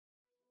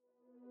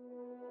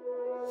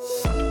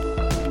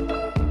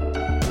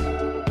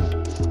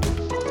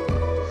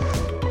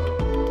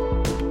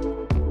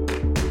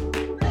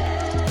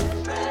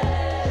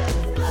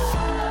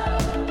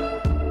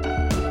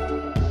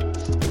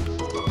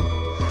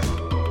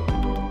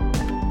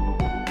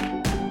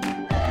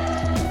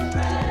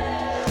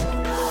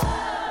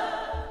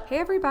Hey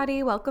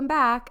everybody, welcome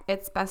back.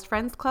 It's Best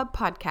Friends Club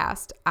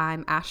podcast.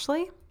 I'm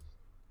Ashley.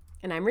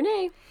 And I'm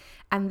Renee.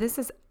 And this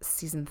is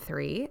season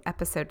 3,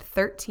 episode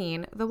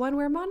 13, the one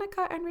where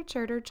Monica and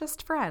Richard are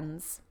just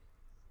friends.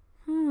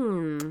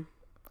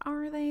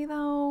 Are they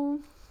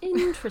though?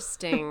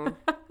 Interesting.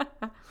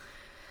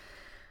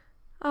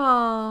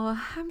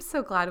 Oh, I'm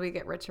so glad we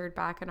get Richard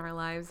back in our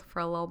lives for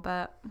a little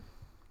bit.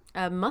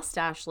 A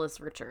mustacheless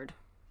Richard.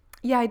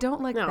 Yeah, I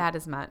don't like that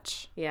as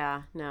much.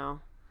 Yeah, no.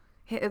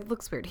 It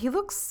looks weird. He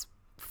looks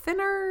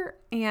thinner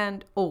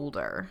and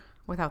older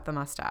without the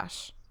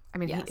mustache. I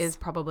mean, Yes. He is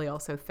probably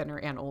also thinner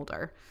and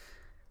older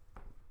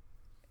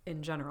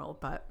in general,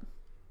 but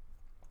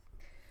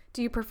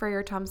do you prefer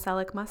your Tom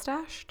Selleck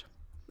mustached?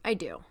 I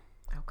do.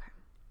 Okay.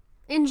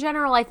 In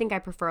general, I think I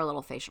prefer a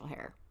little facial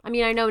hair. I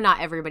mean, I know not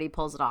everybody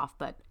pulls it off,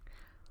 but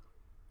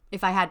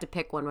if I had to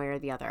pick one way or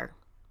the other,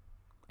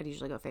 I'd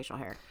usually go facial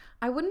hair.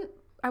 I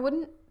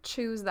wouldn't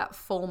choose that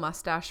full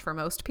mustache for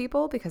most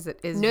people because it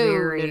is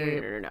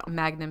No.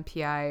 Magnum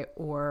PI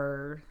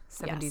or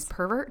 70s Yes.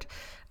 pervert.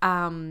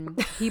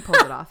 He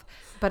pulls it off,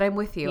 but I'm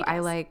with you. He I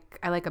does.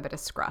 like a bit of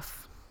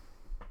scruff.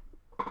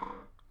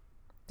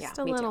 Yeah, Just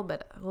a me little too.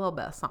 bit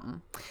of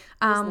something. Just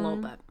a little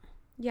bit.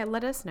 Yeah,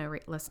 let us know,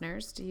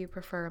 listeners. Do you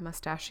prefer a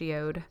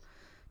mustachioed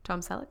Tom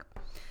Selleck?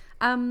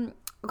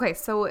 Okay,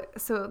 so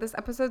this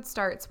episode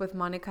starts with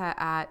Monica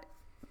at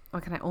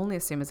what can I only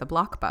assume is a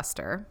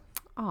Blockbuster.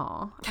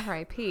 Aw,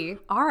 R.I.P.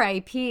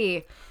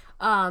 R.I.P.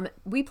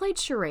 We played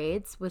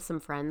charades with some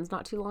friends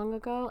not too long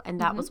ago,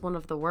 and that was one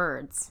of the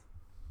words.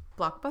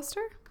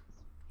 Blockbuster?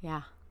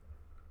 Yeah.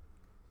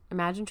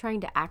 Imagine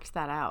trying to act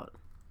that out.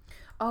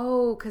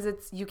 Oh, because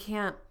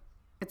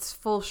it's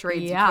full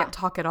charades. Yeah. You can't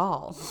talk at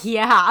all.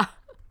 Yeah.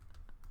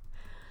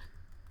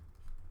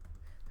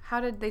 How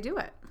did they do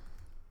it?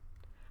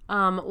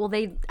 Well,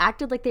 they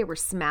acted like they were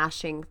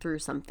smashing through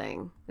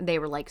something. They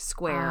were like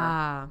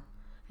square,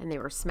 and they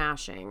were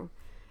smashing,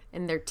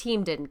 and their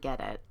team didn't get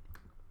it.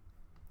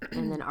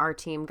 And then our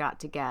team got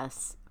to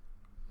guess.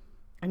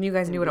 And you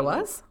guys knew what it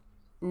was?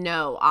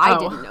 No, I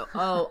didn't know.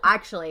 Oh,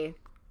 actually,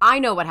 I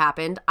know what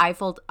happened. I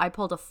pulled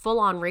a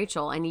full-on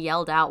Rachel and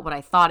yelled out what I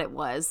thought it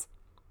was.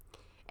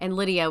 And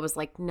Lydia was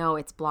like, "No,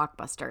 it's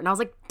Blockbuster." And I was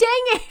like, "Dang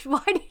it!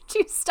 Why did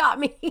you stop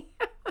me?"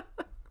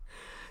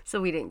 So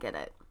we didn't get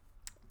it.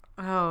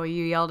 Oh,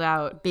 you yelled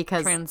out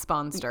Because-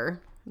 transponster.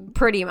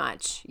 Pretty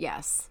much,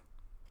 yes.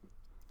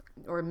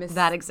 Or Miss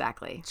That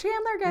exactly.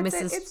 Chandler gets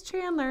Mrs. it. It's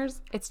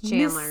Chandler's. It's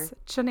Chandler. Miss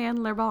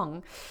Chandler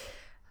Bong.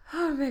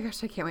 Oh my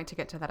gosh, I can't wait to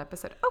get to that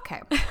episode.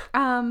 Okay.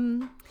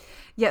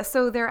 Yeah,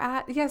 so so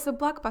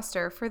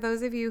Blockbuster, for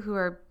those of you who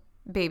are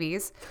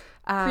babies,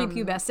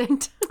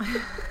 Prepubescent.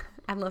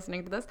 and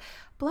listening to this,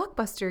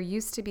 Blockbuster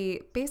used to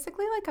be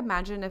basically like,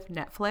 imagine if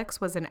Netflix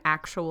was an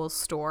actual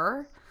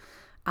store,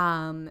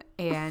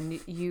 and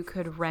you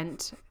could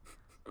rent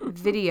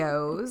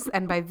videos,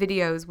 and by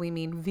videos we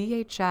mean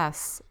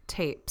VHS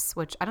tapes,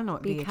 which I don't know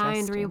what Be VHS kind,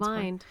 stands for.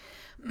 rewind.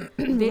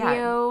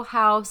 Video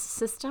house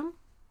system.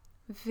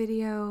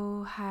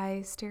 Video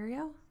high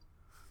stereo.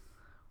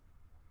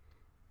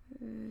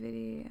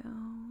 Video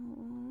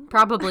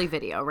Probably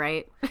video,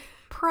 right?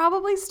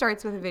 probably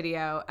starts with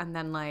video and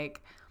then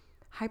like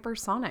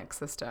hypersonic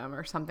system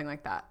or something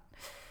like that.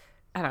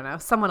 I don't know.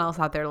 Someone else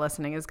out there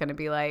listening is going to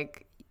be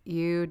like,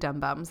 you dumb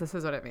bums. This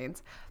is what it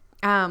means.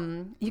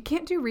 You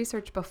can't do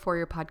research before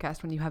your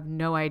podcast when you have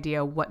no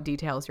idea what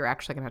details you're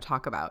actually going to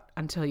talk about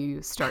until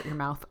you start your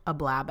mouth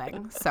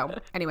a-blabbing. So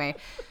anyway,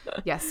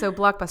 yes. So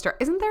Blockbuster,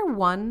 isn't there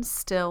one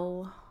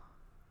still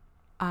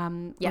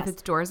Yes. with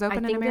its doors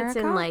open in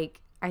America?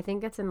 I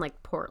think it's in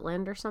like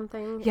Portland or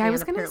something. Yeah, I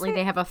was And gonna apparently say-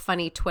 they have a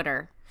funny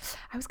Twitter.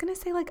 I was going to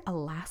say like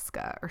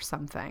Alaska or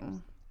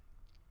something.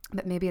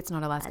 But maybe it's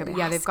not Alaska. But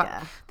yeah,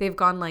 they've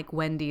gone like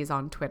Wendy's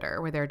on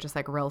Twitter where they're just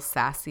like real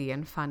sassy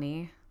and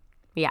funny.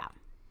 Yeah.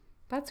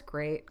 That's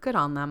great. Good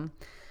on them.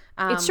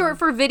 It's short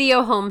for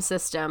video home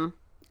system.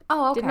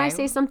 Oh, okay. Didn't I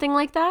say something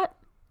like that?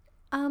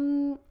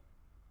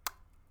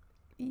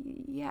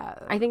 Yeah.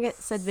 I think it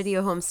said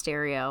video home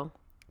stereo.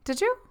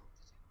 Did you?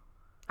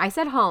 I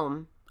said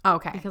home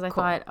Okay. because I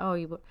cool.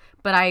 thought,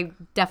 but I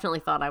definitely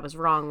thought I was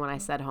wrong when I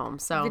said home.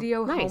 So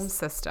Video nice. home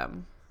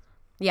system.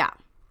 Yeah.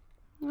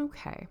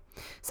 Okay.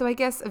 So I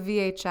guess a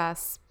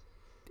VHS,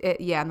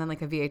 and then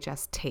like a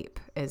VHS tape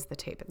is the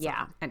tape itself.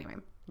 Yeah. Anyway.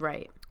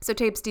 Right. So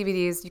tapes,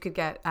 DVDs, you could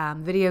get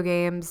video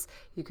games,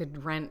 you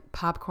could rent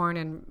popcorn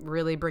and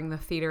really bring the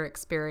theater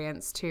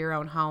experience to your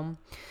own home.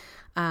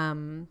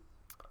 And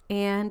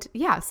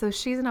yeah, so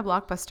she's in a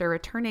Blockbuster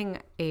returning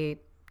a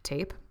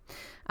tape.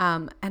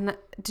 And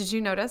did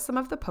you notice some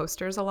of the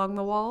posters along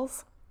the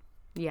walls?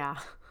 Yeah.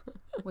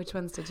 Which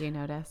ones did you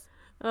notice?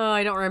 Oh,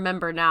 I don't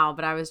remember now,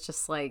 but I was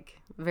just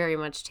like very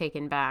much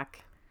taken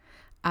back.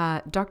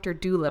 Dr.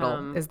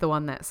 Dolittle is the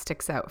one that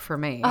sticks out for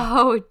me.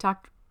 Oh,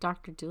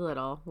 Dr.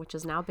 Dolittle, which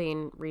is now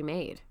being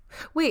remade.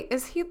 Wait,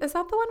 is that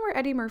the one where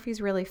Eddie Murphy's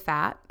really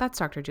fat? That's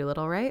Dr.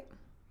 Dolittle, right?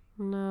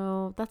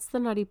 No, that's the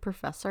Nutty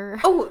Professor.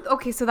 Oh,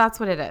 okay, so that's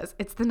what it is.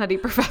 It's the Nutty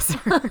Professor.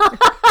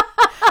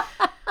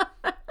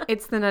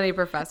 It's the Nutty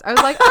Professor. I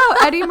was like, oh,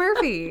 Eddie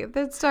Murphy.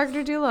 That's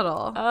Dr.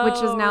 Dolittle,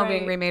 which is now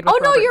being remade with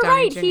Robert you're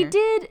Downey right.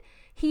 Jr.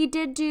 He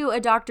did do a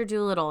Dr.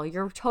 Dolittle.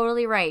 You're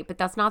totally right, but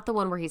that's not the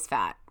one where he's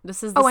fat.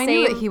 This is the I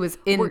same. knew that he was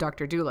in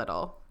Dr.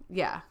 Dolittle.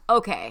 Yeah.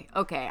 Okay.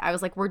 I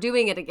was like, we're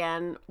doing it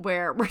again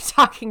where we're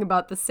talking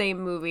about the same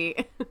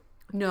movie.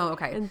 No,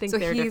 okay. And think so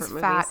they're he's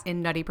different fat movies.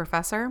 in Nutty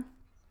Professor.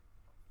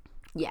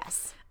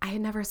 Yes. I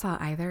never saw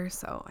either,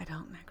 so I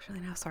don't actually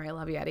know. Sorry, I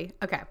love you, Eddie.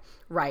 Okay,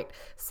 right.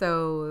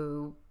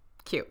 So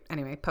cute.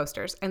 Anyway,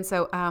 posters. And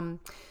so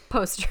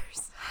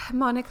Posters.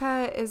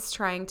 Monica is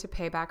trying to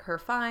pay back her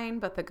fine,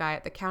 but the guy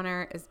at the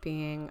counter is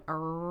being a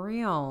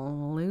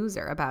real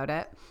loser about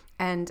it.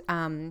 And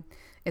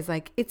is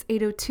like, it's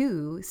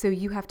 8:02, so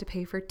you have to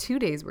pay for 2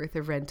 days worth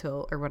of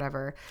rental or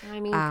whatever. I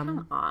mean,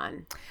 come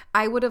on.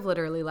 I would have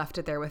literally left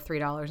it there with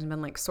 $3 and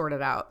been like, sort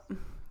it out.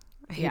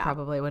 He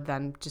probably would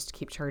then just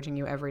keep charging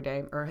you every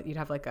day, or you'd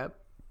have like a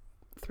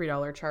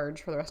 $3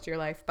 charge for the rest of your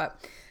life.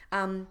 But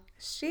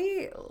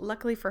she,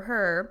 luckily for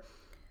her,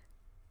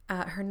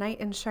 her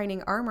knight in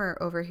shining armor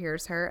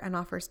overhears her and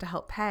offers to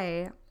help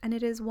pay. And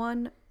it is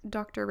one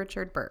Dr.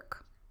 Richard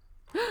Burke.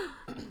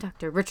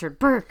 Dr. Richard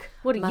Burke,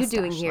 what are you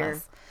doing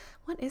here?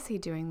 What is he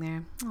doing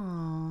there?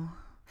 Oh.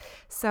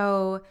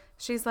 So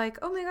she's like,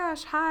 oh my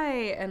gosh,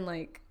 hi. And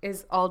like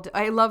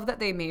I love that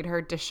they made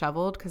her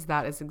disheveled, because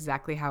that is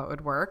exactly how it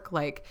would work.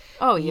 Like,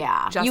 oh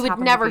yeah. You would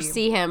happened never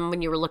see him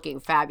when you were looking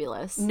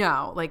fabulous.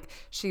 No, like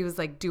she was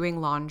like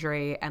doing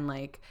laundry and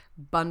like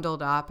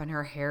bundled up, and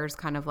her hair's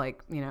kind of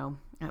like,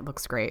 it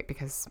looks great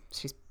because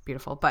she's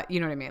beautiful, but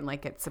you know what I mean?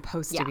 Like it's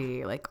supposed to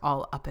be like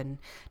all up and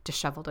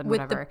disheveled and with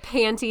whatever. The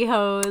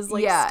pantyhose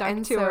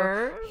stuck to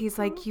her. He's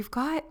like, you've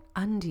got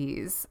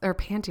undies or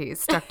panties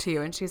stuck to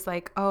you. And she's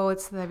like, oh,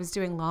 it's that I was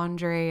doing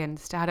laundry and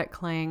static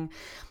cling.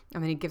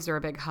 And then he gives her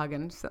a big hug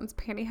and sends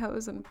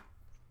pantyhose, and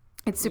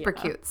it's super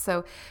cute.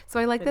 So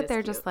I like that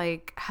they're just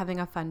like having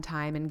a fun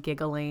time and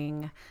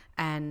giggling,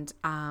 and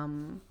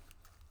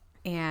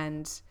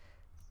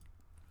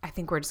I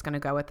think we're just going to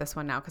go with this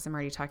one now because I'm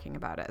already talking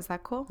about it. Is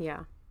that cool? Yeah.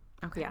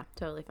 Okay. Yeah,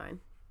 totally fine.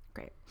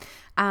 Great.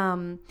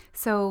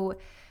 So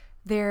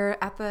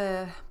they're at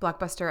the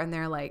Blockbuster and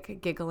they're like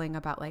giggling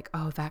about like,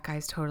 oh, that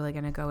guy's totally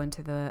going to go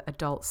into the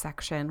adult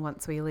section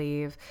once we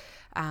leave.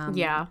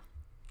 Yeah.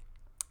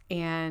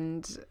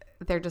 And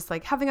they're just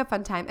like having a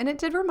fun time. And it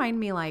did remind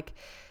me, like,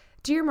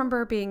 do you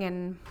remember being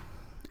in,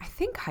 I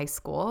think, high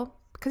school?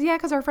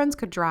 Because our friends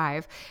could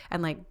drive,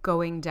 and like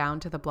going down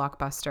to the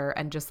Blockbuster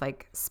and just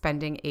like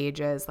spending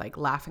ages like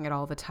laughing at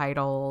all the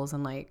titles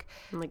and like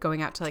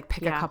going out to like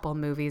pick a couple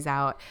movies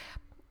out.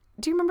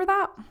 Do you remember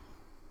that?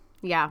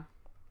 Yeah.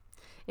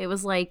 It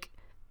was like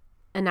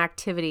an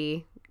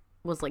activity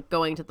was like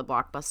going to the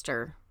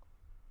Blockbuster,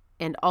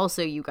 and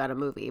also you got a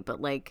movie,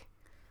 but like,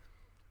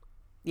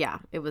 yeah,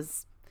 it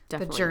was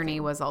definitely the journey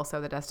was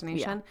also the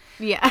destination.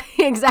 Yeah,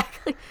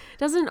 exactly.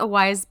 Doesn't a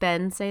wise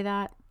Ben say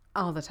that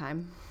all the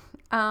time?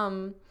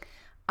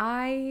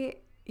 I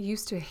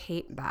used to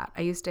hate that.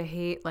 I used to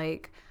hate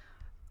like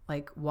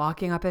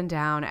walking up and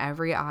down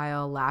every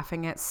aisle,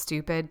 laughing at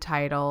stupid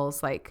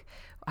titles. Like,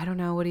 I don't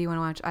know, what do you want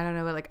to watch? I don't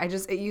know. But like,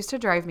 it used to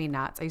drive me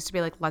nuts. I used to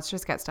be like, let's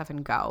just get stuff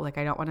and go. Like,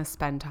 I don't want to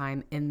spend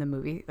time in the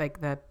movie, like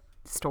the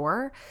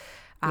store.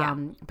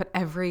 But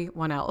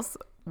everyone else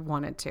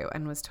wanted to,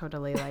 and was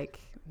totally like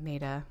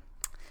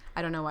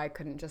I don't know why I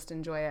couldn't just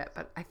enjoy it,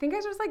 but I think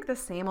it's just like the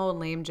same old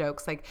lame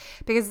jokes. Like,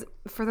 because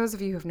for those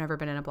of you who've never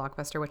been in a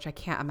Blockbuster, which I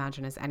can't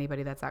imagine is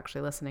anybody that's actually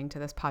listening to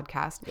this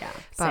podcast. Yeah,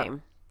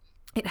 same.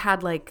 It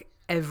had like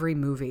every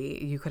movie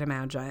you could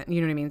imagine.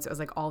 You know what I mean? So it was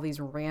like all of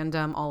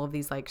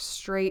these like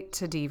straight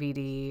to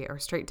DVD or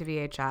straight to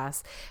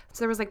VHS. So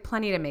there was like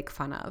plenty to make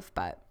fun of,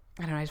 but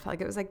I don't know. I just felt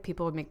like it was like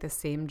people would make the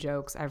same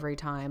jokes every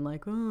time.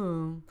 Like,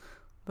 oh,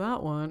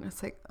 that one.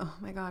 It's like, oh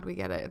my God, we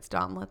get it. It's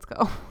dumb. Let's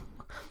go.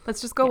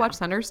 Let's just go watch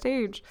Center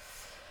Stage.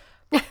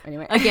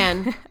 Anyway.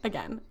 Again.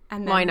 And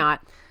then why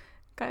not?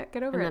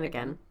 Get over and it.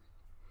 Then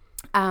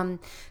again.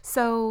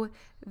 So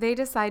they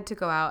decide to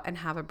go out and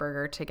have a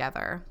burger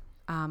together.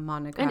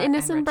 Monica. An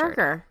innocent and Richard.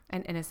 burger.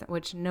 An innocent,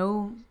 which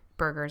no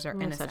burgers are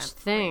innocent. Such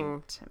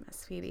thing. To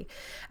Miss Phoebe.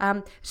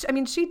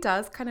 She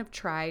does kind of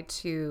try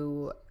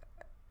to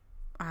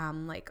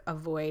like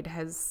avoid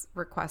his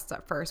requests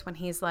at first when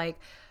he's like,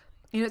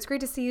 it's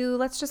great to see you.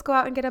 Let's just go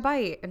out and get a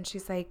bite. And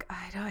she's like,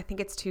 I think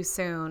it's too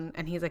soon.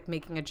 And he's like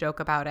making a joke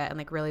about it and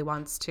like really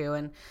wants to.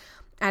 And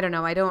I don't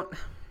know.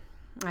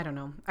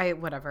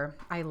 Whatever.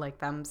 I like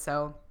them.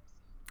 So,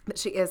 but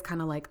she is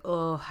kind of like,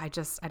 oh, I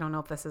don't know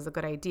if this is a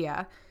good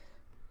idea.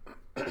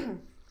 But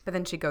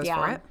then she goes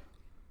for it.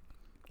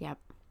 Yep.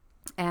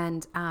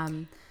 And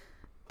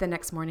the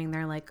next morning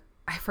they're like,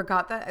 I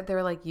forgot that they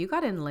were like, you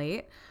got in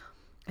late.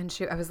 And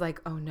I was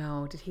like, oh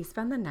no, did he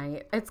spend the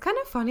night? It's kind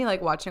of funny,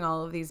 like watching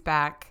all of these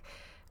back,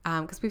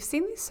 because we've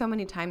seen these so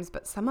many times,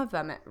 but some of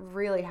them, it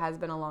really has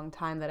been a long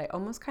time that I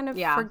almost kind of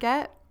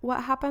forget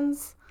what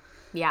happens.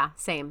 Yeah,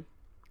 same.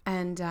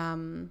 And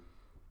and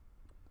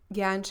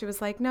she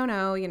was like,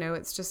 no,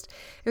 it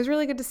was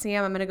really good to see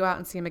him. I'm going to go out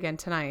and see him again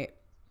tonight.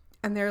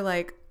 And they're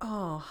like,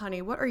 oh,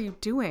 honey, what are you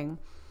doing?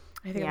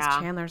 I think it was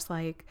Chandler's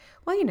like,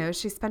 well, you know,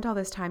 she spent all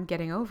this time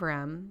getting over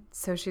him,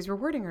 so she's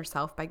rewarding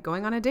herself by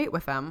going on a date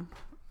with him.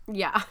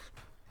 Yeah.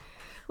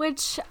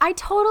 Which I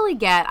totally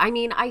get. I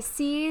mean, I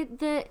see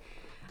the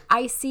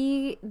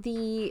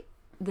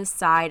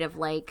side of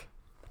like,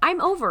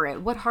 I'm over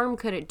it. What harm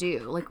could it do?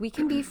 Like, we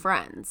can be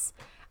friends.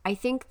 I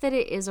think that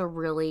it is a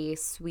really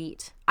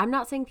sweet, I'm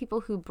not saying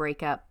people who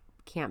break up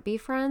can't be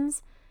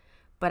friends,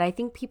 but I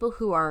think people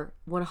who are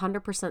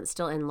 100%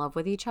 still in love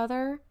with each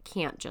other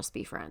can't just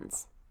be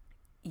friends.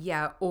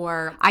 Yeah,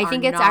 or I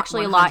think it's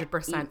actually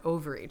 100%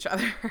 over each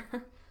other.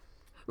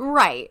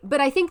 Right.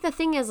 But I think the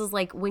thing is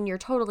like when you're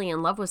totally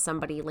in love with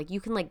somebody, like you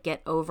can like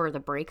get over the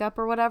breakup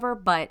or whatever,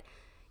 but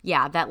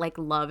yeah, that like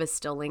love is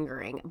still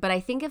lingering. But I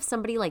think if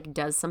somebody like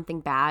does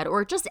something bad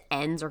or it just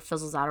ends or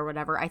fizzles out or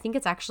whatever, I think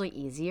it's actually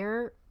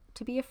easier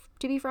to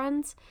be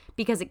friends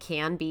because it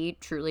can be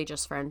truly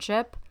just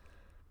friendship.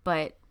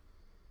 But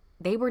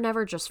they were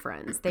never just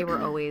friends. They were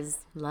always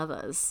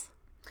lovers.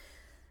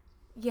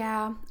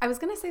 Yeah, I was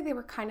going to say they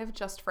were kind of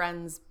just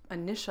friends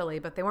initially,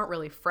 but they weren't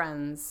really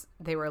friends.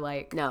 They were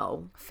like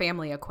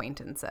family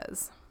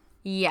acquaintances.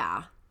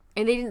 Yeah.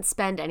 And they didn't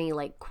spend any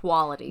like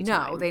quality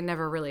time. No, they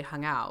never really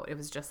hung out. It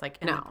was just like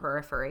in the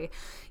periphery.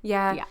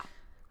 Yeah.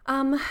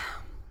 Yeah.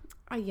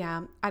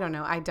 Yeah, I don't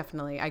know. I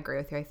agree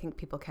with you. I think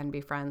people can be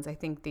friends. I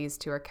think these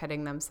two are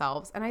kidding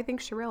themselves. And I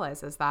think she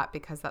realizes that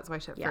because that's why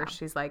first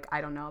she's like,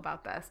 I don't know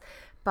about this.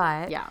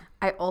 But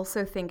I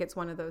also think it's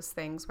one of those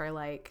things where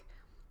like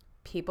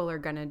people are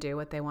going to do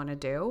what they want to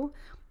do.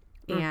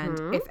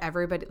 And if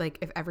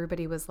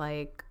everybody was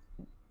like,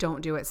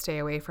 don't do it, stay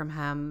away from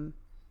him,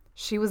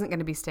 she wasn't going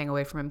to be staying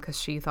away from him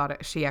because she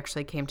thought she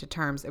actually came to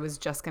terms. It was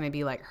just going to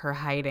be like her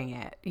hiding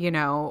it, you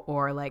know,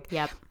 or like,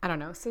 I don't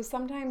know. So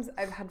sometimes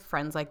I've had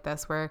friends like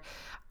this where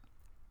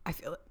I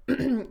feel,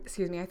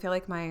 excuse me, I feel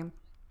like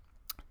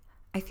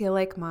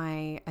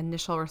my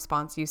initial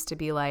response used to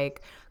be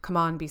like, come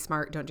on, be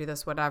smart, don't do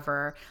this,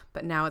 whatever.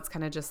 But now it's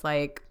kind of just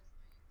like,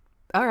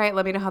 all right,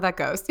 let me know how that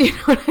goes. You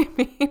know what I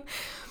mean?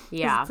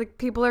 Yeah. It's like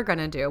people are going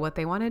to do what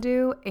they want to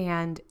do.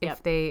 And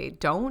if they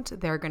don't,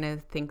 they're going to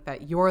think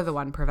that you're the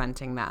one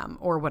preventing them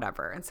or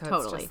whatever. And so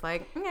it's just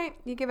like, okay,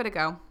 you give it a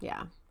go.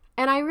 Yeah.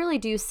 And I really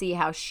do see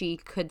how she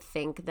could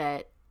think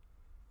that.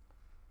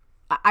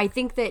 I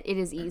think that it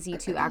is easy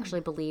to actually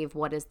believe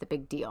what is the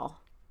big deal.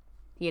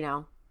 You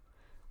know?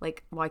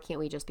 Like, why can't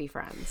we just be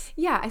friends?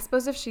 Yeah. I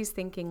suppose if she's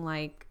thinking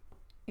like,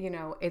 you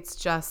know, it's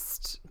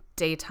just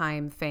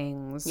daytime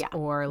things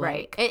or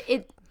like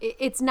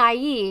it's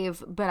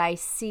naive, but I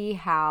see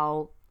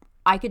how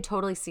I could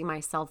totally see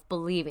myself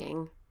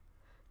believing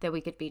that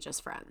we could be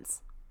just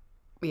friends.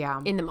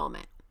 Yeah. In the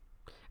moment.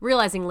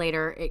 Realizing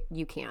later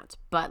you can't,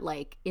 but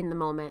like in the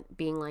moment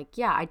being like,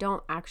 yeah, I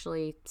don't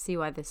actually see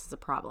why this is a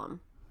problem.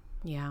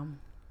 Yeah.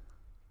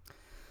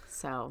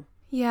 So.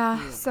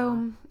 Yeah.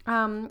 So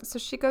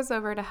she goes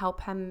over to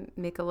help him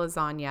make a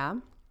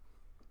lasagna.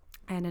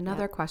 And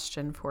another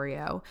question for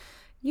you.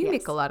 You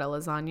make a lot of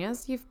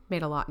lasagnas. You've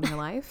made a lot in your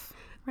life,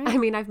 right? I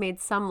mean, I've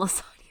made some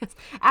lasagnas.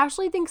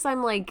 Ashley thinks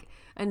I'm like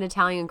an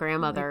Italian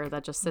grandmother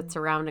that just sits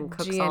around and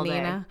cooks all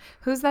day.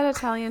 Who's that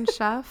Italian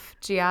chef?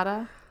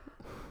 Giada?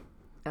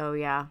 Oh,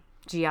 yeah.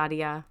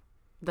 Giadia,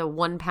 the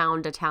 1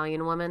 pound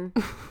Italian woman.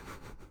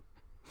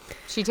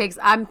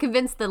 I'm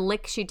convinced the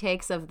lick she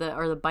takes or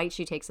the bite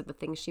she takes of the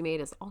things she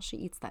made is all she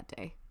eats that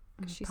day.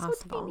 She's so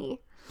tiny.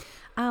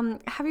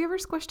 Have you ever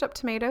squished up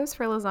tomatoes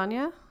for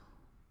lasagna?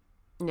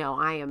 No,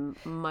 I am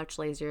much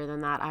lazier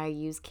than that. I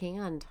use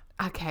canned.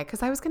 Okay,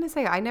 because I was going to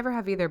say I never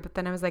have either, but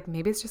then I was like,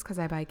 maybe it's just because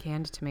I buy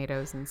canned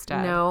tomatoes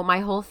instead. No,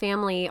 my whole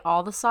family,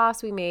 all the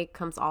sauce we make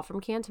comes all from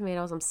canned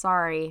tomatoes. I'm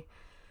sorry.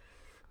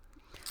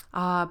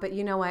 But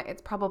you know what?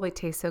 It probably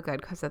tastes so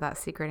good because of that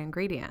secret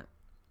ingredient.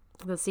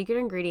 The secret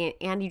ingredient,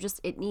 and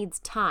it needs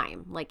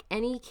time. Like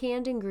any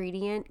canned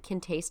ingredient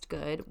can taste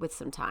good with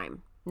some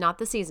time. Not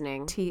the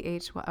seasoning.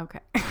 Okay.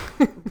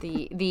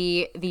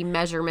 the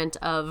measurement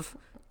of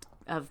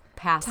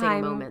passing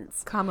time,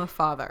 moments. Comma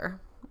father.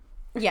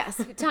 Yes,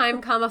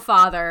 time, comma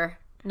father,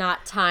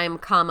 not time,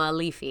 comma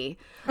leafy.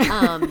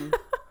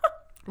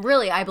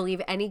 Really, I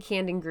believe any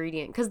canned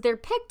ingredient because they're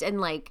picked and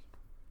like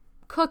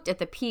cooked at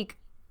the peak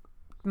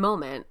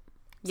moment.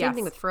 Same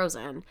thing with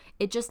frozen.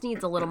 It just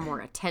needs a little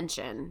more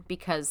attention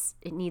because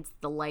it needs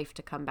the life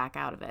to come back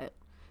out of it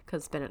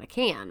because it's been in a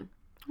can.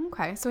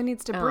 Okay, so it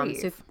needs to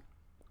breathe. So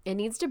it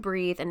needs to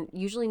breathe and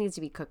usually needs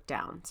to be cooked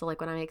down. So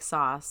like when I make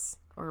sauce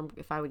or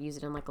if I would use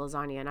it in like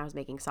lasagna and I was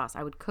making sauce,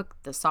 I would cook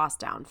the sauce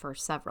down for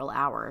several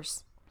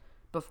hours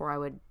before I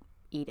would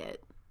eat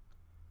it.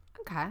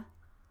 Okay.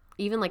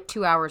 Even like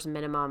 2 hours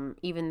minimum,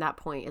 even that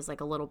point is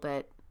like a little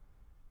bit,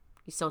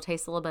 you still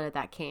taste a little bit of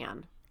that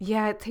can.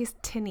 Yeah, it tastes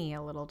tinny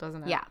a little,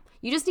 doesn't it? Yeah.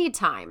 You just need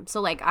time. So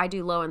like I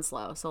do low and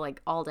slow. So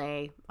like all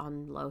day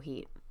on low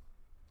heat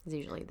is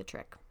usually the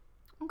trick.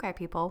 Okay,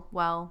 people.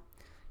 Well,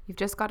 you've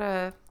just got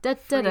to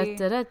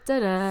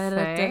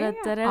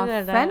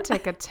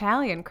authentic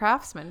Italian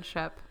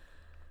craftsmanship.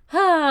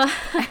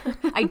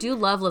 I do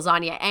love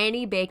lasagna.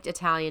 Any baked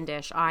Italian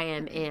dish I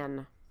am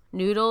in.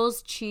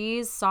 Noodles,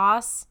 cheese,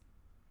 sauce,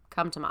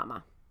 Come to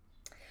mama.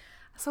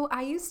 So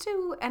I used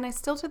to, and I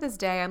still to this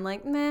day, I'm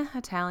like, meh,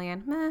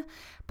 Italian, meh.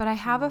 But I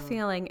have a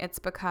feeling it's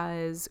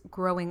because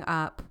growing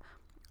up,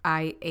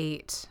 I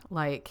ate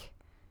like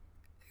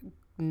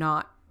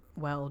not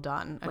well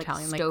done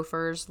Italian. Like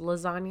Stouffer's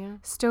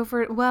lasagna?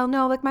 Stouffer, well,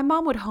 no, like my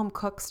mom would home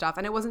cook stuff.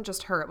 And it wasn't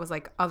just her. It was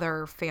like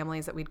other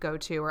families that we'd go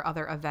to or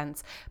other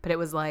events. But it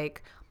was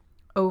like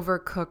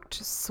overcooked,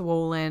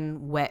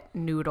 swollen, wet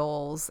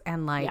noodles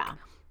and like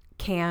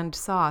canned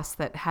sauce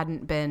that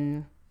hadn't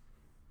been,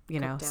 you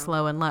know,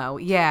 slow and low.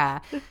 Yeah.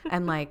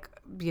 And like,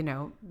 you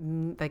know,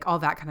 like all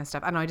that kind of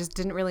stuff. I don't know. I just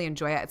didn't really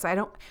enjoy it.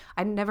 So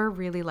I never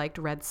really liked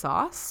red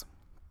sauce.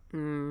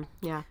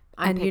 Yeah.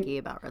 I'm picky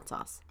about red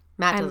sauce.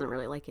 Matt doesn't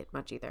really like it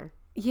much either.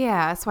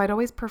 Yeah. So I'd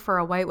always prefer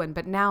a white one,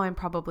 but now I'm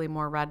probably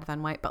more red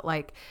than white. But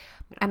like,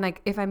 and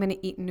like if I'm going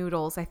to eat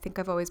noodles, I think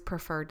I've always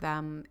preferred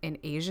them in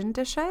Asian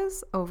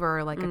dishes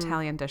over like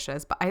Italian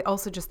dishes. But I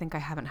also just think I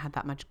haven't had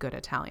that much good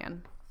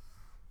Italian.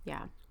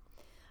 Yeah.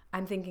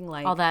 I'm thinking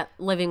like all that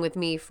living with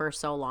me for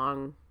so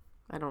long.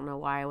 I don't know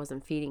why I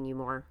wasn't feeding you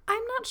more.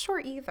 I'm not sure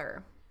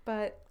either,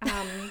 but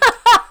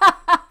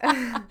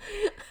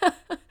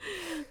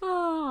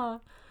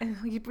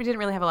we didn't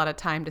really have a lot of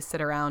time to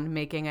sit around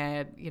making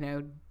a, you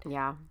know,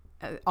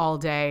 all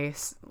day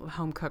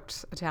home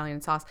cooked Italian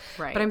sauce.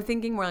 Right. But I'm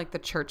thinking more like the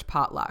church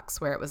potlucks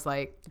where it was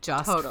like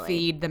just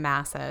feed the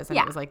masses and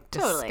it was like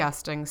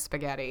disgusting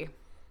spaghetti.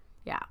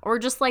 Yeah. Or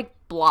just like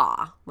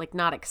blah, like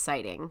not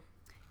exciting.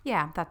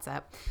 Yeah, that's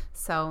it.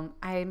 So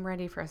I'm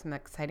ready for something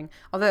exciting.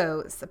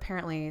 Although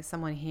apparently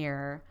someone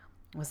here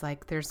was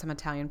like, there's some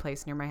Italian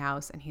place near my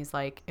house. And he's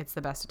like, it's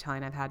the best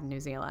Italian I've had in New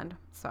Zealand.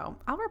 So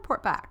I'll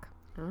report back.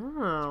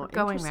 Oh,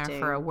 going there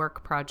for a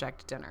work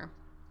project dinner.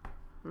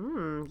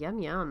 Yum,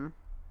 yum.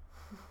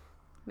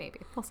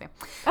 Maybe. We'll see.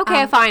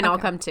 Okay, fine. I'll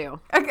come too.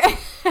 Okay.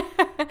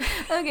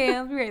 Okay,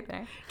 I'll be right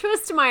there.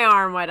 Twist my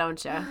arm, why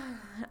don't you?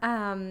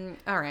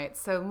 All right.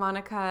 So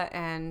Monica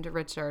and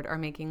Richard are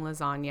making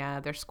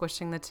lasagna. They're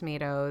squishing the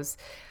tomatoes.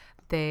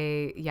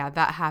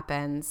 That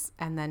happens.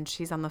 And then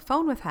she's on the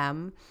phone with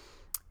him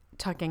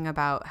talking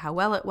about how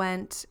well it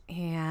went.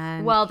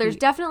 And there's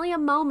definitely a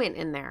moment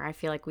in there I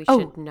feel like we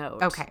should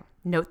note. Okay.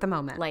 Note the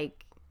moment.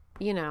 Like,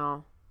 you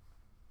know,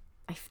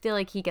 I feel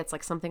like he gets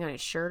like something on his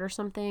shirt or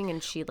something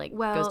and she like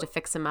goes to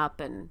fix him up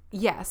and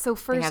so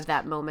first they have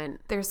that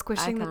moment. They're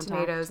squishing the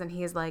tomatoes and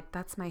he's like,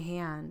 that's my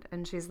hand.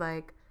 And she's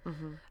like,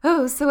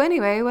 oh, so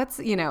anyway, what's,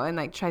 you know, and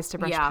like tries to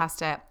brush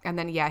past it. And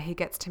then, he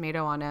gets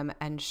tomato on him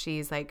and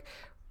she's like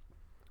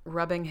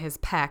rubbing his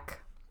pec.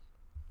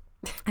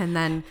 And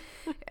then,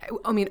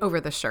 I mean,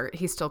 over the shirt,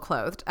 he's still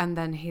clothed. And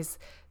then he's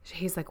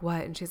like,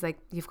 what? And she's like,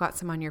 you've got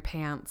some on your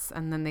pants.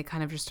 And then they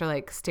kind of just are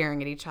like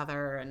staring at each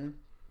other and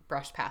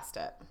brush past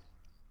it.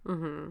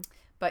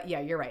 But yeah,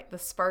 you're right. The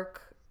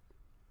spark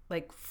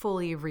like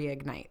fully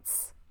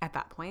reignites at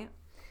that point.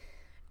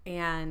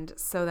 And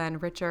so then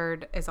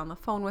Richard is on the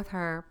phone with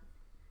her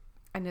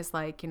and is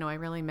like, you know, I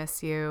really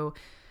miss you.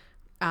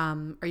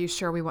 Are you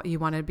sure you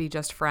want to be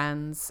just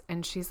friends?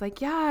 And she's like,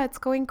 yeah, it's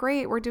going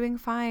great. We're doing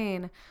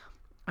fine.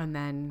 And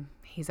then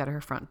he's at her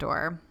front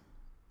door.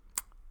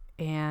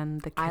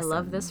 And the I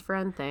love this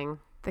friend thing.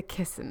 The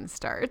kissing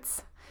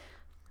starts.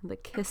 The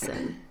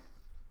kissing.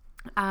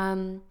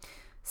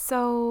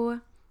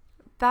 So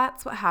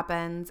that's what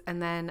happens.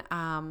 And then,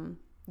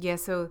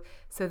 so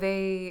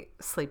they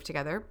sleep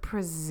together,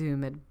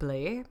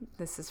 presumably.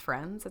 This is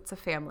Friends. It's a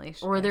family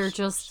show. Or they're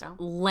just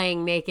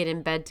laying naked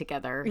in bed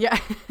together. Yeah.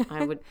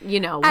 I would, you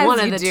know, as one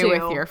of you the do two.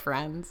 with your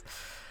friends.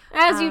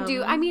 As you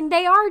do. I mean,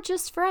 they are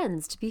just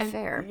friends, to be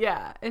fair.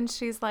 Yeah. And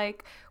she's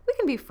like, we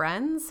can be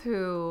friends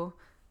who,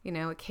 you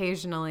know,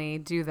 occasionally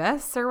do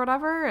this or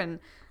whatever. And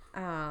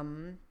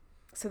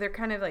so they're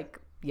kind of like,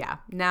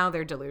 now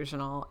they're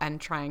delusional and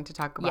trying to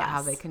talk about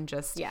how they can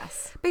just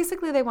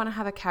basically they want to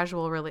have a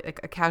casual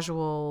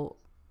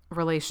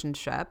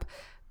relationship,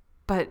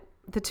 but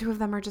the two of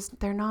them are just,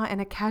 they're not in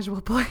a casual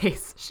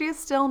place. She is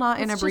still not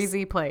in a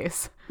breezy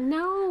place.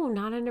 No,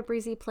 not in a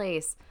breezy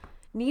place.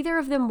 Neither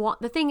of them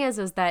want, the thing is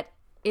that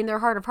in their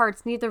heart of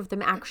hearts, neither of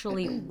them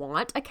actually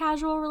want a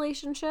casual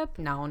relationship.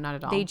 No, not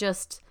at all. They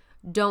just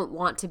don't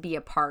want to be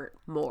apart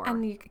more.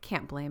 And you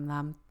can't blame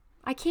them.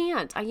 I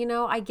can't.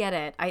 I get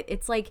it.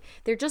 It's like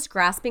they're just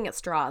grasping at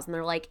straws and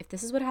they're like, if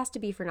this is what it has to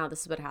be for now,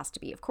 this is what it has to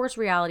be. Of course,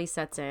 reality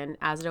sets in,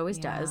 as it always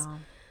does.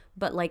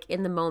 But like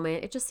in the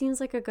moment, it just seems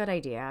like a good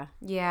idea.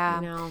 Yeah.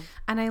 You know?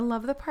 And I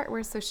love the part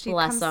where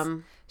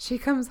she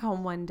comes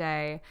home one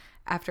day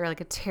after like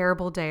a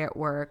terrible day at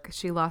work.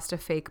 She lost a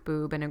fake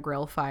boob in a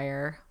grill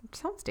fire, which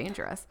sounds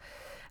dangerous.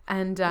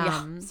 And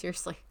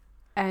seriously.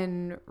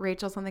 And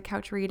Rachel's on the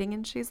couch reading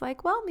and she's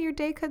like, well, your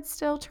day could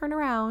still turn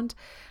around.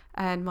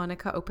 And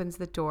Monica opens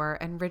the door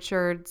and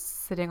Richard's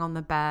sitting on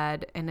the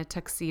bed in a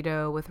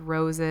tuxedo with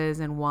roses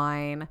and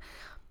wine.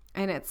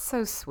 And it's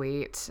so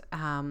sweet.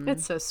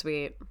 It's so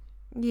sweet.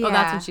 Yeah. Oh,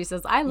 that's when she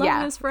says, I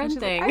love this friend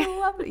thing. Like, I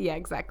love it. Yeah,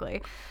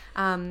 exactly.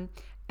 And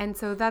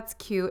so that's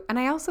cute. And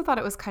I also thought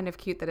it was kind of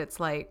cute that it's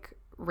like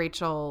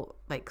Rachel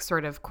like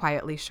sort of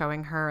quietly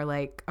showing her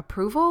like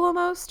approval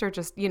almost, or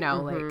just, you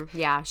know, like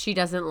Yeah, she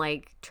doesn't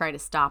like try to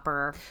stop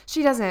her.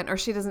 she doesn't, or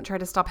she doesn't try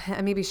to stop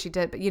him. Maybe she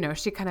did, but you know,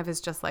 she kind of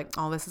is just like,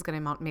 oh, this is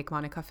going to make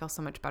Monica feel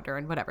so much better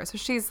and whatever. So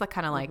she's like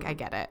kind of like, I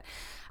get it.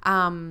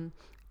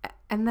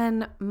 And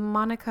then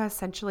Monica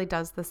essentially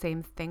does the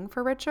same thing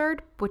for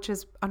Richard, which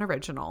is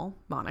unoriginal.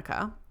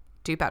 Monica,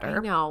 do better. I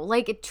know,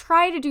 like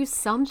try to do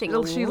something.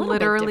 She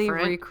literally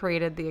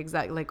recreated the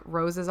exact, like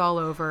roses all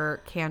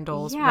over,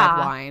 candles, red Yeah.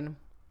 wine.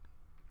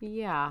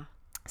 Yeah.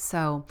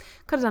 So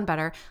could have done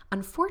better.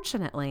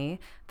 Unfortunately,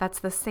 that's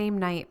the same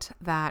night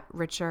that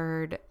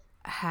Richard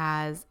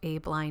has a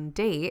blind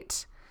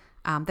date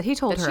that he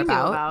told That her she knew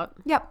about. about.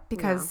 Yep,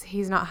 because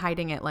he's not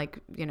hiding it like,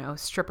 you know,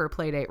 stripper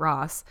playdate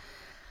Ross.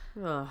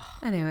 Ugh.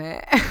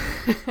 Anyway.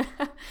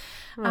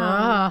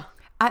 Ugh.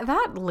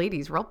 That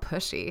lady's real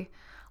pushy.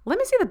 Let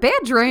me see the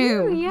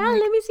bedroom. Yeah,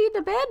 let me see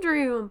the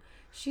bedroom.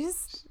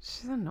 She's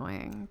She's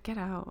annoying. Get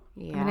out. I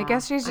mean, Yeah, I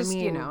guess she's I just,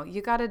 you mean- know,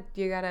 you gotta,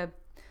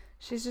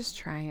 she's just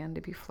trying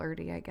to be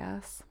flirty, I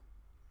guess.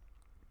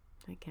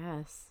 I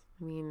guess.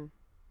 I mean,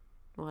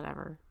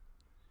 whatever.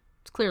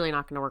 It's clearly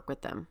not going to work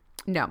with them.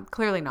 No,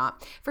 clearly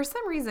not. For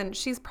some reason,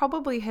 she's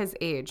probably his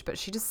age, but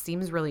she just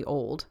seems really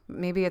old.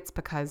 Maybe it's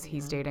because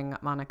he's dating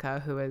Monica,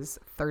 who is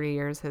 30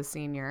 years his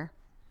senior.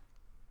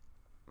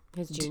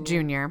 His junior.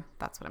 Junior.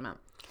 That's what I meant.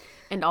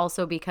 And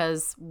also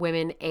because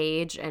women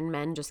age and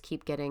men just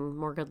keep getting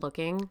more good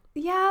looking.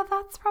 Yeah,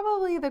 that's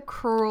probably the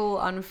cruel,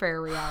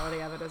 unfair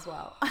reality of it as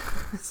well.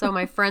 So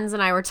my friends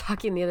and I were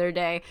talking the other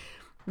day.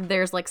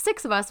 There's like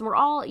 6 of us, and we're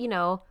all, you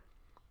know,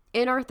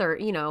 in our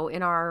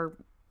in our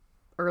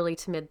early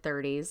to mid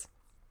 30s,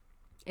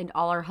 and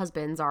all our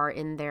husbands are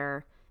in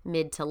their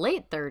mid to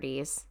late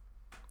 30s.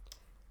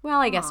 Well,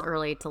 I guess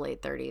early to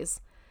late 30s.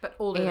 But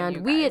older And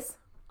than we- you guys.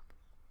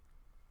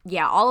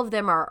 Yeah, all of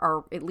them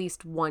are at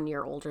least 1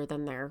 year older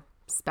than their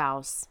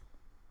spouse.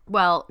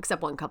 Well,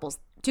 except 2 couples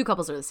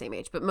are the same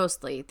age, but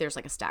mostly there's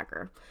like a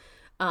stagger.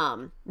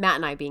 Matt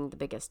and I being the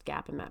biggest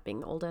gap and Matt being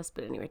the oldest,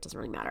 but anyway, it doesn't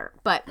really matter.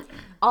 But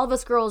all of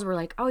us girls were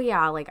like, oh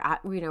yeah, like,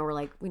 we're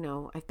like,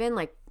 I've been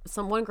like,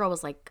 one girl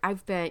was like,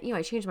 I've been,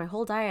 I changed my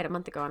whole diet a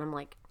month ago, and I'm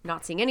like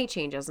not seeing any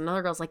changes.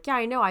 Another girl's like, yeah,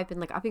 I know, I've been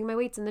like upping my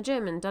weights in the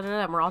gym and da da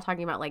da. And we're all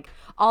talking about like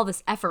all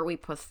this effort we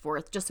put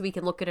forth just so we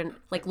can look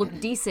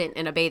decent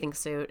in a bathing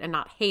suit and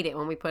not hate it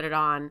when we put it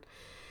on.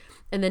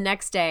 And the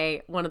next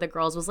day, one of the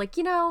girls was like,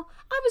 I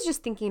was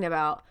just thinking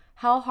about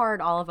how hard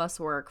all of us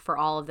work for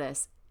all of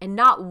this, and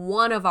not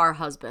one of our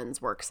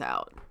husbands works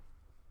out.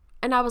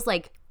 And I was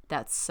like,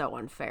 that's so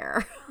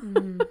unfair.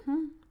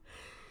 Mm-hmm.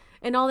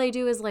 And all they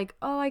do is like,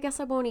 oh, I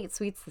guess I won't eat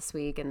sweets this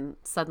week. And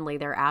suddenly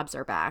their abs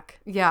are back.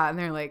 Yeah, and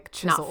they're like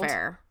chiseled. Not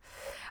fair.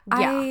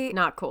 Yeah,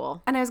 not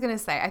cool. And I was going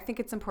to say, I think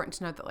it's important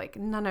to note that like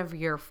none of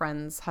your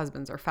friends'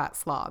 husbands are fat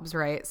slobs,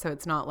 right? So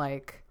it's not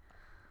like...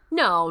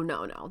 No.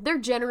 They're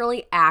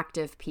generally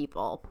active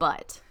people,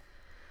 but...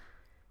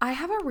 I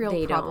have a real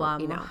They don't,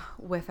 problem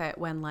with it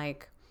when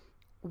like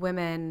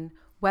women,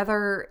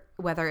 whether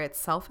it's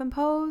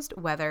self-imposed,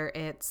 whether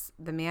it's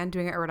the man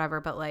doing it or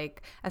whatever, but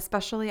like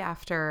especially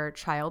after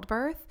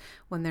childbirth,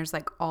 when there's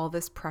like all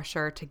this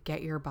pressure to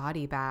get your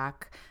body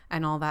back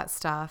and all that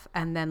stuff,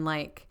 and then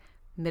like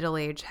middle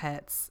age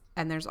hits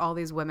and there's all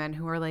these women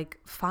who are like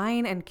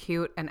fine and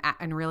cute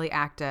and really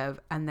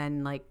active, and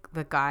then like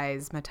the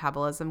guy's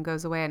metabolism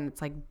goes away and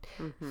it's like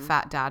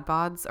fat dad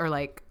bods, or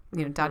like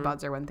dad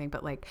bods are one thing,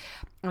 but like,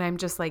 and I'm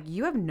just like,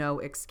 you have no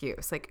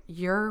excuse. Like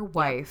your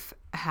wife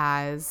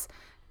has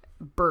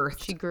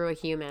birthed. She grew a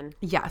human.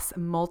 Yes,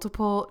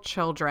 multiple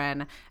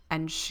children,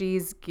 and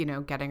she's,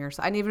 getting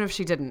herself. And even if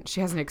she didn't,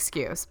 she has an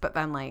excuse. But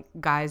then like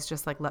guys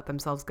just like let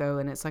themselves go,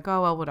 and it's like,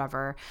 oh well,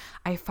 whatever.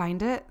 I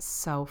find it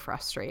so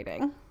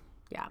frustrating.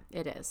 Yeah,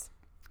 it is.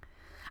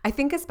 I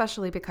think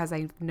especially because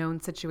I've known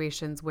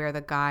situations where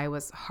the guy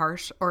was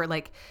harsh, or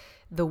like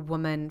the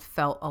woman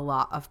felt a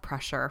lot of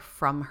pressure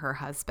from her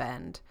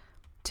husband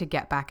to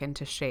get back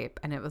into shape.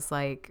 And it was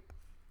like,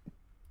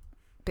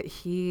 but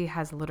he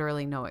has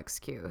literally no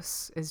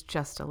excuse, is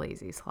just a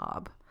lazy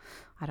slob.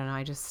 I don't know.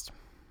 It's just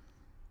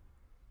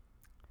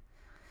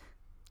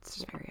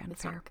very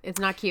unfair. It's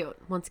not cute.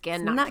 Once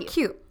again, Not cute.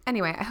 cute.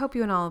 Anyway, I hope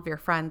you and all of your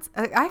friends,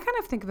 I kind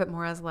of think of it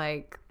more as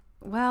like,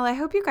 well, I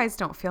hope you guys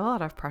don't feel a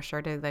lot of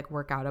pressure to like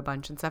work out a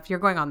bunch and stuff. You're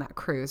going on that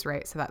cruise,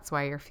 right? So that's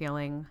why you're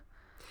feeling...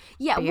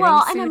 Yeah, bathing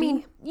well, and I suity?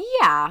 mean,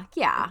 yeah.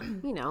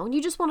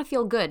 You just want to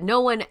feel good. No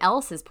one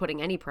else is putting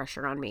any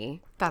pressure on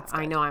me. That's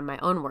I good. know I'm my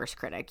own worst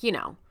critic.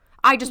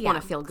 I just want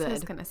to feel So I was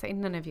good gonna say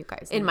none of you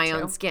guys in need my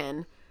to. own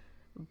skin.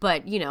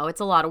 But, it's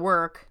a lot of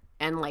work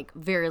and like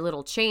very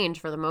little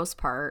change for the most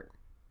part.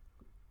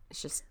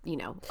 It's just,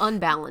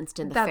 unbalanced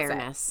in the That's it.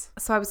 fairness.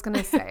 So I was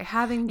gonna say,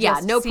 having Yeah,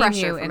 just no seen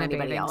pressure you from in a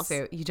anybody bathing else.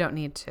 suit, you don't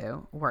need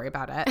to worry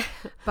about it.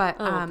 But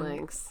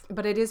Thanks.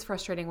 but it is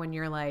frustrating when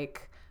you're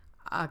like,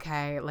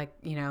 okay, like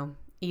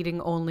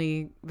eating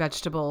only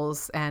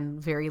vegetables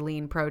and very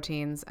lean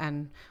proteins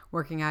and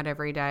working out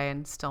every day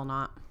and still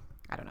not.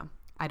 I don't know.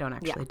 I don't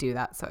actually do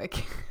that, so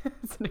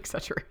it's an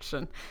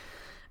exaggeration.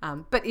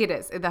 But it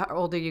is. The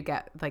older you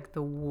get, like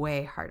the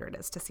way harder it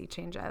is to see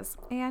changes.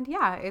 And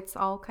yeah, it's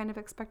all kind of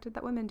expected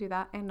that women do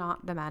that and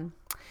not the men.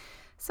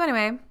 So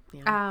anyway,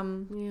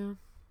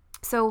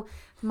 so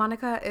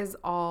Monica is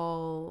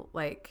all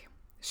like,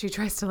 she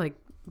tries to like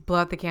blow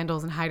out the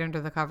candles and hide under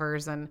the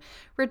covers, and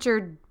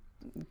Richard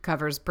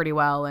covers pretty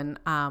well and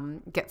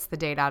gets the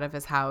date out of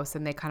his house,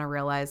 and they kind of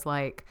realize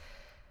like,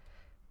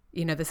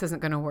 you know, this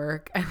isn't going to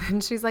work. And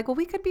then she's like, well,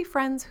 we could be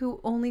friends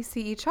who only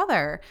see each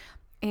other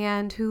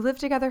and who live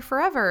together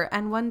forever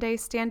and one day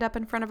stand up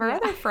in front of our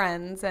other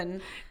friends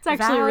and it's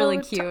actually vow really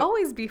cute to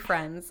always be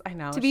friends. I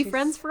know. To be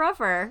friends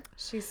forever.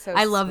 She's so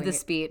I love the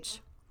sweet.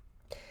 speech.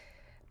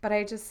 But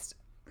I just,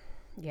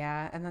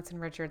 yeah. And that's when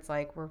Richard's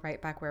like, we're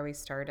right back where we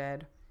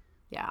started.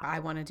 Yeah. I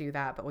want to do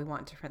that, but we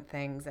want different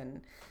things.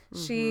 And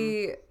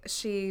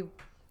she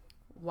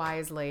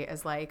wisely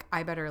is like,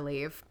 I better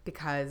leave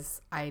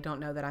because I don't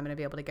know that I'm going to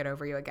be able to get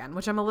over you again,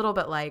 which I'm a little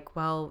bit like,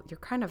 well, you're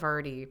kind of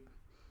already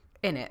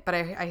in it. But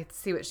I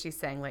see what she's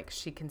saying. Like,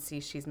 she can see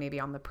she's maybe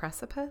on the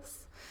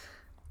precipice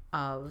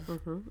of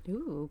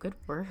Ooh, good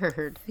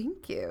word.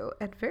 thank you,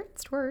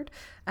 advanced word,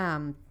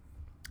 of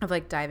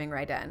like diving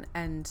right in.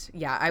 And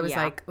yeah, I was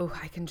like, oh,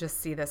 I can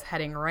just see this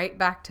heading right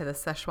back to the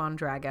Szechuan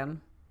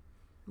dragon.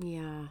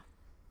 Yeah.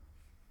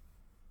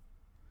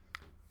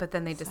 But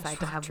then they decide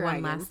to have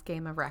one last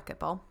game of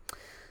racquetball.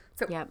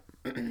 So Yep.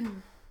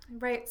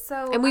 right,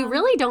 so And we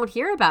really don't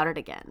hear about it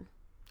again.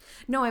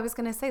 no, I was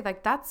gonna say,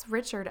 like, that's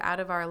Richard out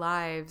of our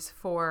lives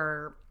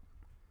for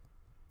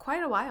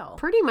quite a while.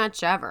 Pretty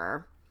much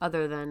ever,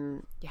 other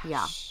than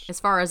Yeah. As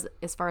far as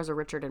a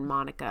Richard and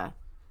Monica,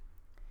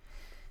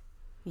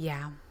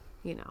 Yeah.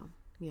 you know.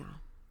 Yeah.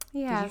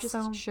 Yeah. Did you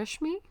just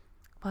shush me?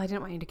 Well, I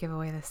didn't want you to give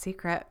away the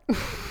secret.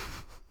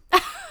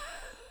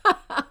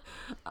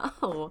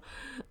 Oh,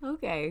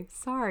 okay.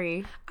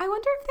 Sorry. I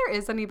wonder if there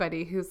is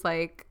anybody who's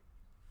like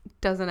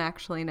doesn't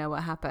actually know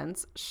what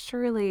happens.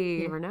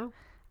 Surely You never know.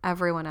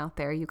 everyone out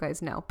there, you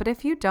guys know. But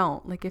if you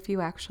don't, like if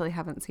you actually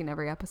haven't seen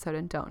every episode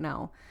and don't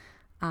know,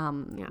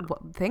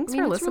 thanks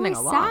for it's listening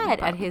really along. sad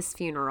but- at his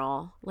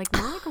funeral. Like,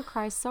 Monica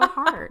cries so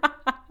hard.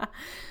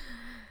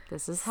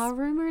 This is how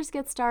rumors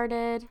get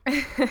started.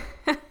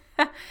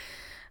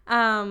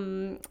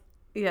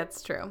 Yeah,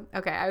 it's true.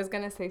 Okay, I was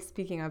gonna say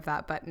speaking of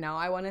that, but no,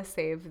 I want to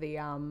save the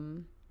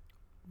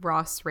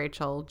Ross,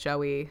 Rachel,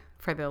 Joey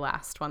for the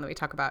last one that we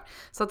talk about.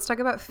 So let's talk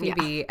about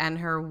Phoebe and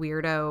her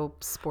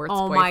weirdo sports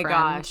boyfriend. My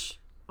gosh.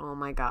 Oh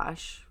my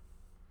gosh.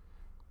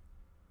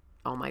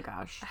 Oh my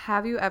gosh.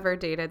 Have you ever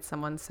dated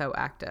someone so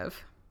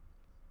active?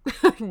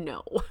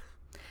 No.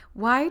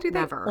 Why do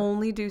they Never.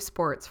 only do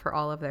sports for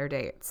all of their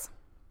dates?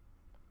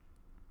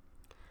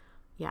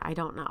 Yeah, I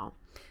don't know.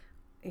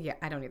 Yeah,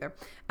 I don't either.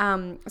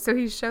 So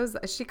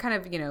she kind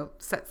of, you know,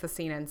 sets the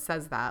scene and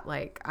says that,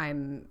 like,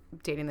 I'm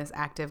dating this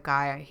active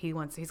guy. He's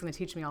going to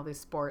teach me all these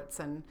sports,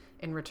 and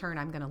in return,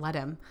 I'm going to let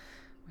him,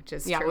 which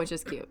is true. Which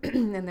is cute.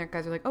 And their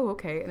guys are like, oh,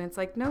 okay. And it's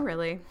like, no,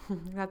 really,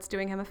 that's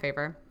doing him a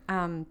favor.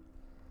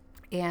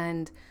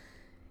 And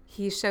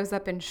he shows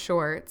up in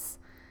shorts,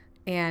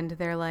 and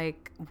they're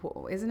like,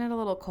 isn't it a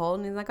little cold?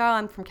 And he's like, oh,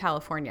 I'm from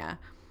California.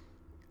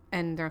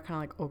 And they're kind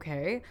of like,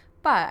 okay.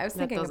 But I was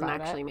thinking about it. That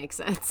doesn't actually make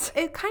sense.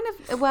 It kind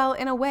of, well,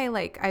 in a way,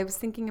 like I was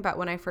thinking about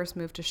when I first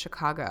moved to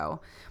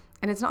Chicago,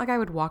 and it's not like I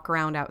would walk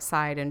around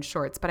outside in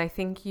shorts, but I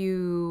think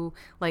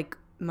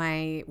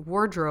my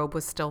wardrobe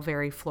was still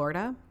very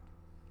Florida.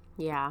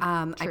 Yeah.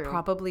 I true.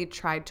 probably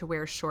tried to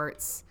wear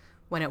shorts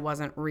when it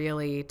wasn't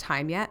really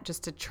time yet,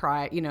 just to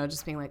try, you know,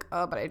 just being like,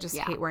 oh, but I just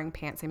hate wearing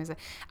pants. Same as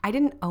I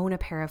didn't own a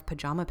pair of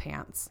pajama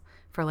pants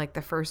for like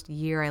the first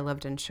year I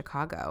lived in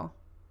Chicago.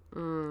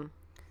 Yeah.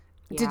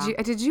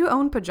 Did you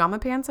own pajama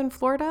pants in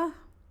Florida?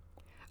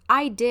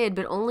 I did,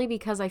 but only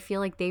because I feel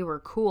like they were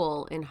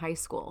cool in high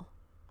school.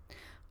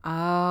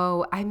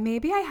 Oh,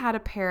 maybe I had a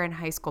pair in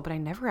high school, but I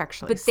never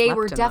actually. But they slept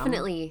were in them.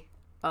 definitely.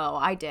 Oh,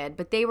 I did.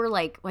 But they were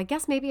like, well, I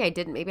guess maybe I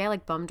didn't. Maybe I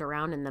like bummed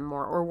around in them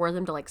more or wore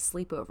them to like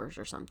sleepovers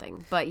or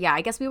something. But yeah, I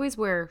guess we always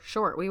wear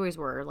short. We always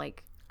were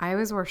like. I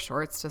always wore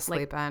shorts to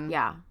sleep in.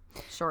 Yeah,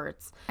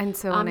 shorts. And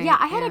so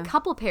I had a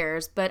couple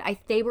pairs, but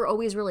they were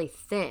always really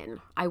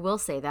thin. I will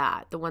say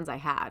that the ones I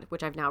had,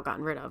 which I've now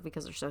gotten rid of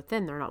because they're so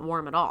thin, they're not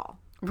warm at all.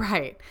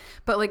 Right.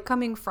 But like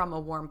coming from a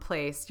warm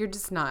place, you're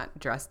just not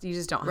dressed. You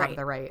just don't have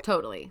the right.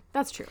 Totally.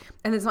 That's true.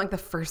 And it's not like the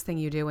first thing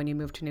you do when you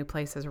move to a new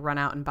place is run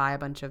out and buy a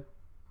bunch of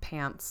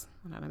pants.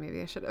 I don't know.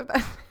 Maybe I should have.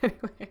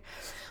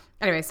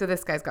 Anyway, so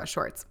this guy's got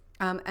shorts.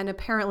 And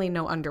apparently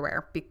no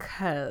underwear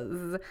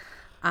because.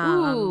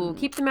 Ooh,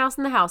 keep the mouse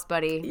in the house,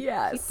 buddy.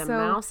 Yes. Keep the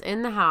mouse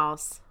in the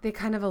house. They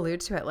kind of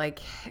allude to it like,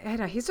 I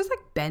don't know, he's just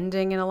like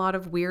bending in a lot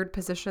of weird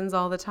positions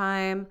all the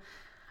time.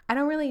 I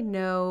don't really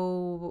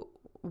know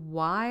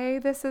why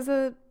this is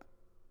a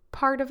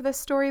part of this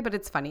story, but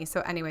it's funny. So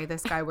anyway,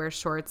 this guy wears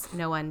shorts,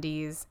 no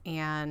undies,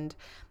 and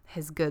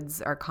his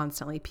goods are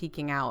constantly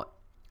peeking out,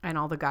 and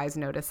all the guys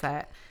notice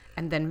it.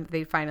 And then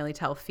they finally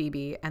tell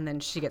Phoebe, and then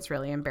she gets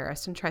really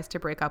embarrassed and tries to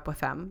break up with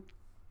him.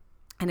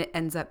 And it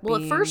ends up being...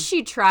 Well, at first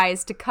she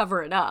tries to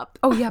cover it up.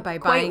 Oh, yeah, by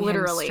Quite buying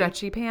literally. him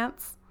stretchy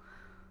pants.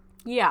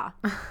 Yeah.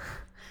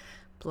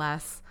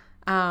 Bless.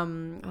 Oh,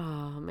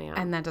 man.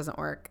 And that doesn't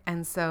work.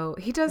 And so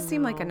he does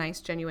seem like a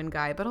nice, genuine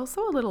guy, but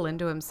also a little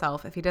into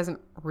himself if he doesn't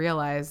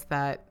realize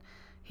that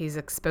he's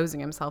exposing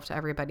himself to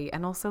everybody.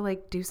 And also,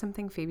 like, do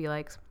something Phoebe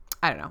likes.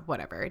 I don't know.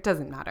 Whatever. It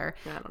doesn't matter.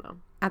 I don't know.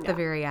 At the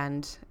very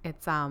end,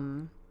 it's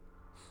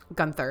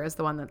Gunther is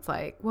the one that's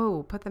like,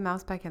 whoa, put the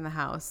mouse back in the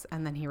house.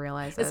 And then he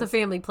realizes It's a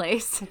family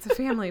place. it's a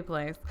family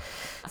place.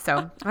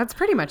 So that's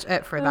pretty much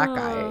it for that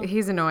guy.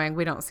 He's annoying.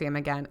 We don't see him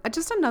again.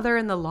 Just another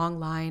in the long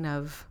line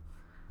of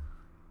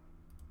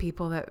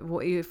people that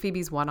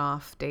Phoebe's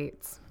one-off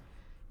dates.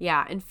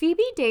 Yeah. And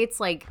Phoebe dates,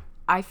 like,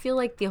 I feel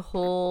like the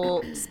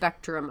whole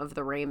spectrum of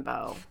the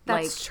rainbow.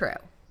 That's true.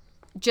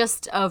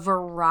 Just a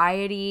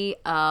variety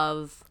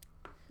of,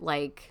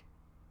 like,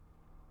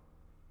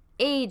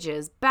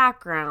 ages,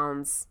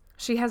 backgrounds.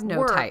 She has no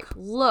work, type.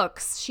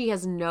 Looks. She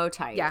has no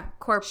type. Yeah,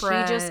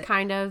 corporate. She just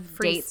kind of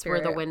dates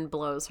spirit. where the wind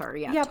blows her.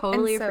 Yeah, Yep,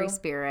 totally a and free so-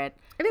 spirit.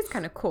 It is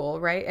kind of cool,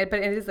 right? But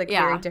it is like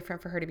Yeah. very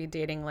different for her to be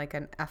dating like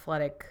an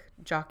athletic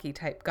jockey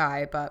type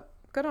guy. But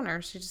good on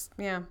her. She just,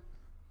 yeah.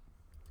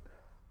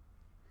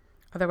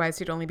 Otherwise,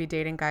 you'd only be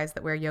dating guys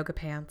that wear yoga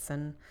pants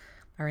and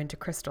are into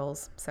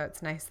crystals. So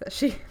it's nice that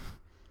she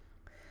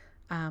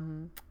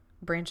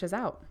branches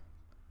out.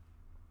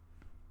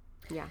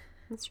 Yeah,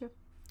 that's true.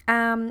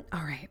 All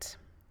right.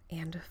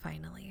 And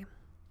finally,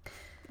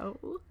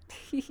 Oh.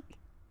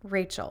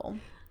 Rachel.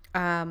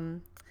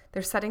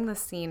 They're setting the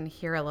scene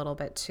here a little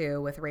bit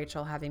too with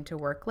Rachel having to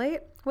work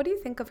late. What do you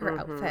think of her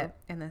outfit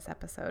in this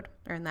episode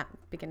or in that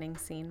beginning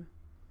scene?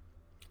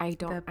 I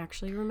don't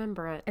actually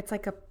remember it. It's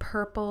like a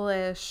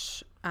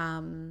purplish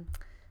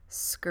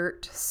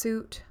skirt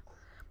suit,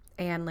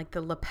 and like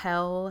the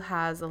lapel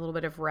has a little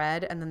bit of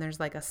red, and then there's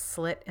like a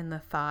slit in the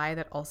thigh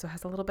that also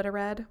has a little bit of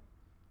red.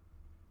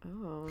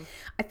 Oh.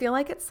 I feel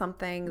like it's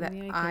something that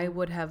Maybe I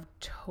would have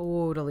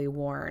totally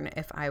worn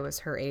if I was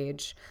her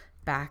age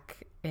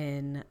back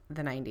in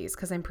the 90s,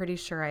 because I'm pretty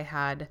sure I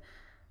had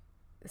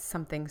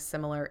something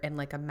similar in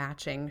like a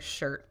matching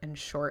shirt and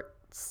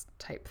shorts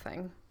type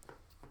thing.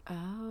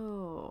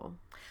 Oh.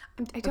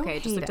 I don't Okay,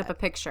 hate just looked it. up a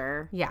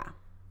picture. Yeah.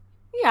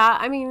 Yeah,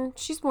 I mean,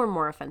 she's worn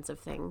more offensive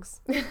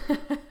things.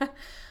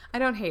 I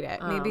don't hate it.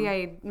 Maybe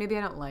I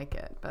don't like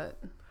it, but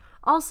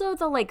Also,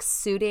 the like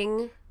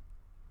suiting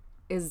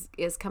is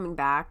coming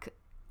back,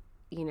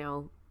 you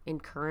know, in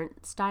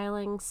current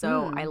styling.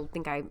 So I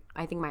think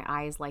my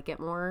eyes like it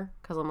more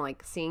because I'm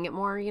like seeing it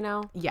more. You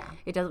know, yeah.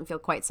 it doesn't feel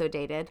quite so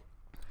dated.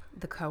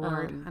 The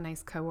co-word, a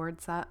nice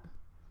co-word set.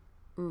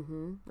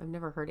 Mm-hmm. I've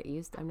never heard it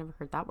used. I've never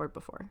heard that word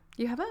before.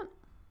 You haven't?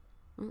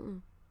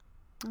 Mm-mm.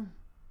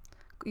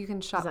 You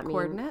can shop that mean?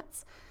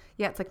 coordinates.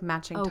 Yeah, it's like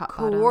matching Oh, top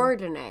bottom.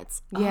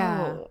 coordinates.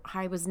 Yeah. Oh,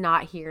 I was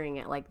not hearing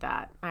it like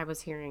that. I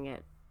was hearing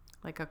it.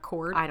 Like a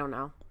cord. I don't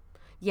know.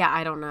 Yeah,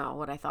 I don't know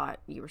what I thought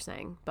you were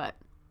saying, but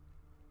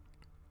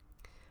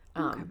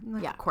Like yeah, a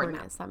coordinate.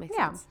 coordinates. That makes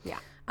Yeah. sense. Yeah.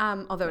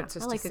 Although it's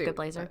just I like a suit, good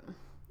blazer. but-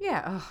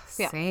 Yeah. Oh,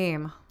 Yeah.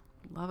 Same.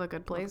 Love a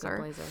good blazer.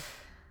 Good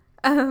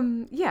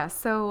blazer. Yeah.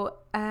 So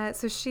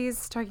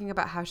she's talking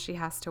about how she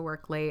has to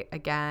work late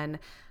again,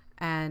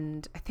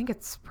 and I think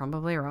it's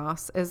probably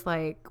Ross is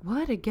like,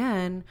 "What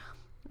again?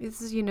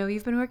 This is,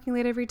 you've been working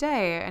late every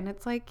day," and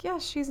it's like, yeah,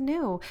 she's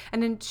new,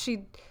 and then she's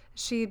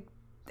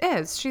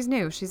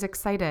new. She's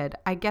excited.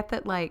 I get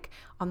that. Like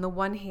on the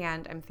one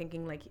hand, I'm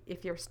thinking like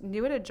if you're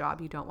new at a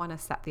job, you don't want to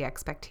set the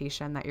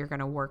expectation that you're going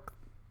to work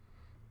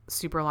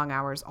super long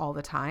hours all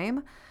the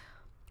time.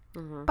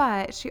 Mm-hmm.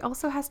 But she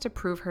also has to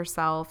prove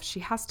herself. She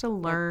has to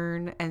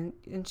learn, and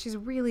she's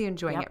really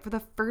enjoying it. For the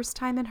first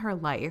time in her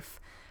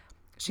life,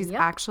 she's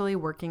actually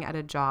working at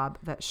a job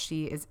that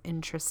she is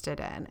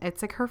interested in.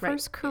 It's like her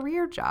first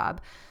career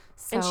job.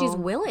 So, And she's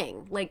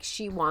willing. Like,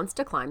 she wants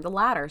to climb the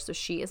ladder, so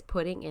she is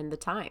putting in the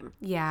time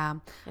yeah.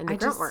 and the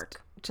grunt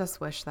work. Just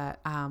wish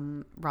that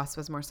Ross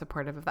was more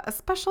supportive of that,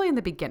 especially in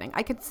the beginning.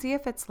 I could see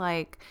if it's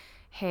like,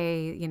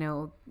 hey,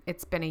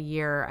 it's been a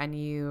year and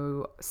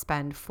you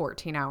spend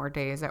 14-hour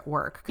days at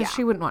work, because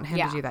she wouldn't want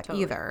him to do that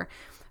either.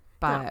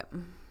 But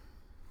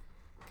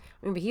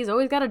I mean, but he's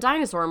always got a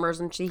dinosaur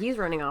emergency he's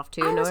running off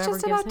to. I No was one ever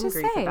just gives about him to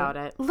grief say, about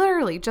it.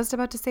 literally just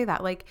about to say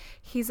that. Like,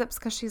 he's up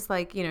because she's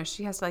like,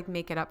 she has to like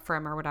make it up for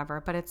him or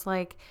whatever. But it's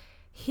like,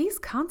 he's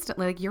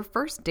constantly like, your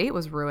first date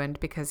was ruined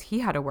because he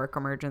had a work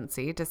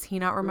emergency. Does he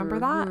not remember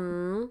that?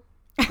 Mm-hmm.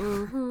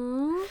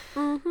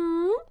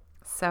 Mm-hmm.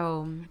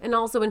 So, And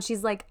also when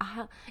she's like,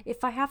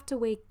 if I have to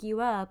wake you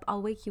up,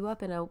 I'll wake you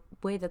up in a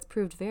way that's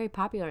proved very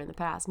popular in the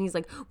past. And he's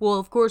like, well,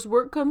 of course,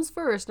 work comes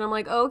first. And I'm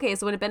like, oh, okay,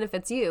 so when it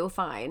benefits you,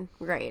 fine,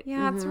 great.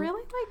 yeah, it's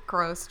really like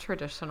gross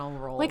traditional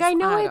roles. Like, I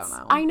know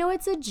don't know.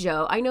 it's a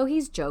joke. I know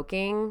he's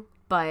joking,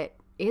 but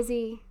is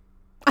he?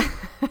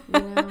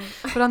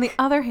 But on the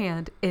other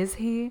hand, is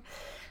he?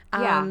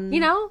 Yeah,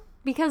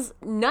 because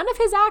none of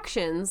his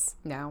actions,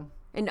 No.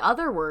 in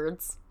other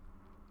words,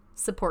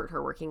 support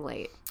her working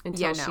late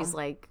until Yeah, no. she's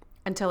like,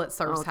 Until it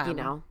serves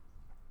him.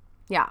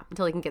 yeah,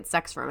 until he can get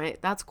sex from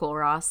it. That's cool,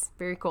 Ross.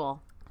 Very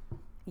cool.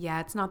 Yeah,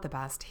 it's not the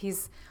best.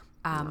 He's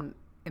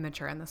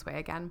immature in this way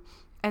again.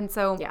 And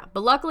so Yeah,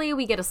 but luckily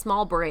we get a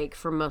small break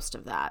for most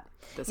of that.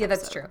 yeah,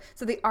 that's true.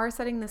 So they are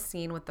setting the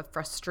scene with the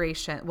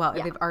frustration. Well,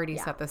 they've already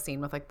set the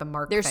scene with like the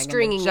Mark They're thing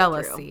stringing and it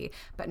the through. jealousy,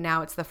 but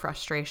now it's the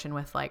frustration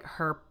with like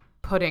her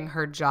putting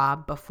her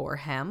job before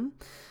him.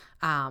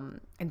 And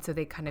so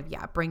they kind of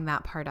bring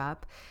that part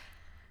up.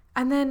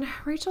 And then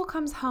Rachel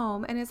comes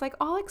home and is like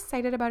all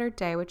excited about her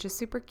day, which is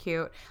super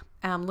cute,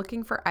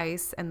 looking for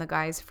ice in the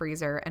guy's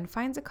freezer and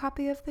finds a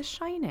copy of The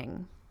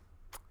Shining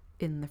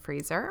in the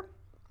freezer.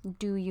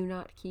 Do you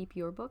not keep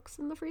your books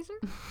in the freezer?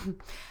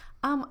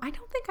 I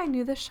don't think I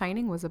knew The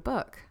Shining was a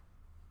book.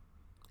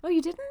 Oh,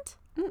 you didn't?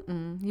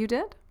 Mm-mm. You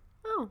did?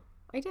 Oh,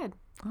 I did.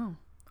 Oh,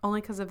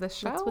 only because of the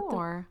show,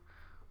 or?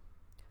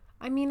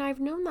 I mean, I've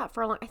known that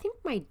for a long. I think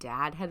my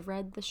dad had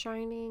read The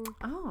Shining.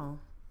 Oh,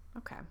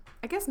 okay.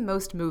 I guess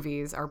most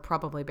movies are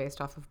probably based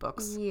off of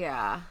books.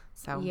 Yeah.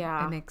 So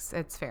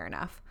it's fair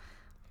enough.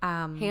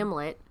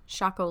 Hamlet,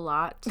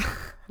 Chocolat,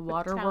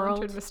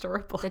 Waterworld, Mr.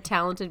 Ripley. The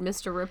Talented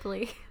Mr.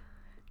 Ripley.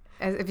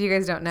 As if you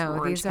guys don't know,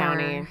 Orange these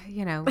County.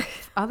 are,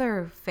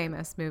 other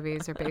famous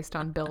movies are based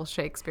on Bill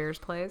Shakespeare's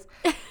plays.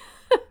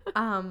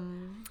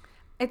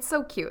 It's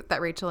so cute that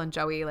Rachel and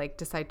Joey like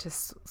decide to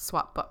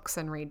swap books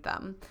and read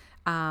them.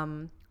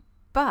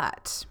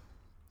 But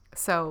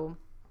so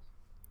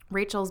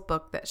Rachel's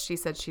book that she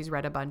said she's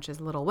read a bunch is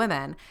Little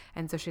Women.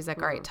 And so she's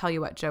like, all right, tell you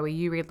what, Joey,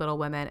 you read Little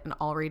Women and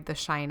I'll read The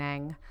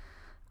Shining.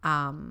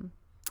 And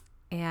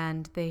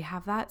they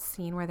have that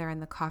scene where they're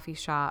in the coffee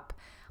shop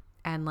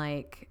and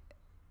like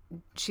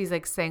she's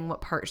like saying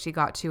what part she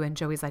got to and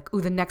Joey's like,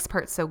 ooh, the next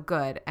part's so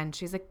good. And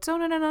she's like,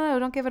 no,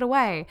 don't give it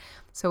away.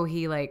 So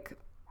he like,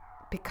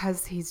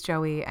 because he's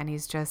Joey and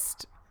he's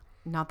just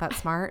not that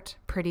smart,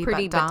 pretty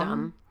but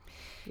dumb.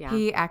 Yeah.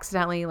 He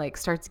accidentally like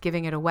starts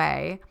giving it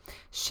away.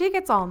 She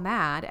gets all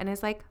mad and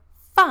is like,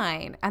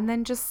 fine. And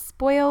then just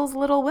spoils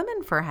Little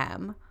Women for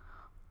him.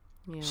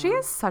 Yeah. She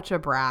is such a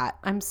brat.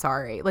 I'm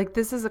sorry. Like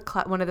this is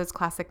one of those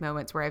classic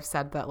moments where I've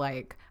said that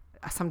like,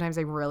 sometimes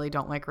I really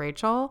don't like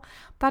Rachel.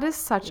 That is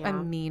such a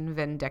mean,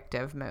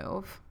 vindictive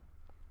move.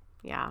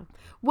 Yeah.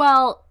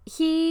 Well,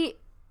 he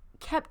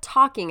kept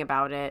talking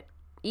about it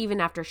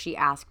even after she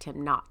asked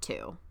him not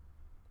to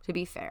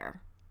be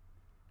fair.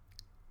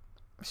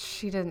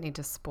 She didn't need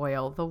to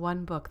spoil the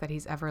one book that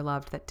he's ever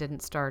loved that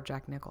didn't star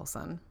Jack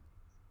Nicholson.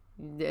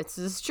 This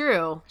is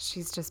true.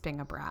 She's just being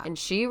a brat. And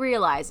she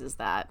realizes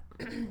that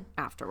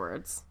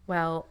afterwards.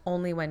 Well,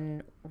 only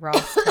when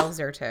Ross tells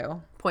her to.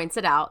 Points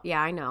it out. Yeah,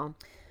 I know.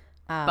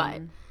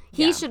 But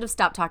he should have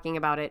stopped talking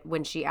about it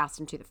when she asked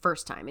him to the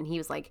first time. And he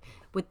was like,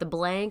 with the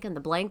blank and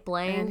the blank.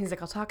 And he's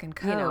like, I'll talk in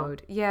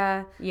code.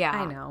 Yeah,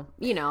 I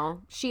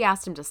know. She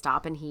asked him to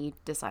stop and he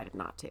decided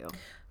not to.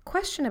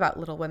 Question about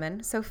Little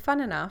Women. So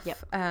fun enough.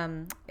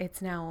 Yep.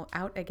 It's now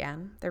out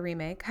again, the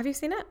remake. Have you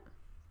seen it?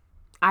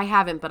 I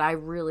haven't, but I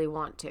really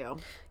want to.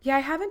 Yeah, I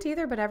haven't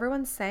either, but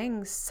everyone's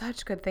saying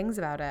such good things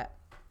about it.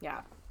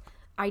 Yeah.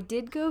 I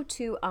did go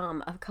to,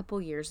 a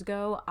couple years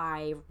ago,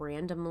 I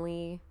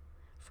randomly...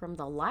 from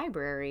the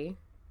library,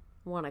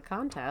 won a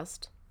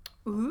contest.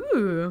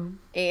 Ooh.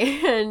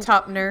 And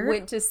top nerd.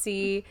 Went to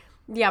see,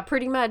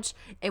 pretty much,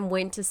 and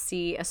went to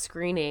see a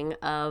screening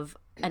of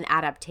an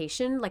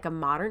adaptation, like a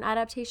modern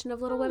adaptation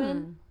of Little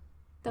Women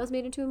that was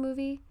made into a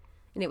movie.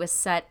 And it was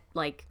set,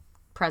 like,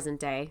 present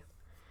day.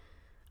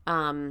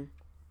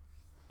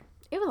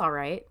 It was all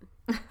right.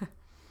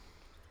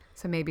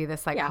 So maybe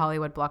this, like,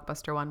 Hollywood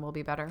blockbuster one will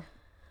be better.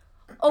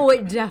 Oh,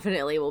 it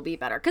definitely will be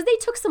better. Because they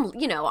took some,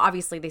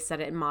 obviously they set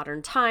it in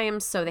modern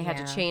times, so they had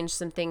to change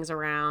some things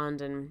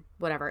around and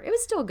whatever. It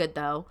was still good,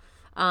 though.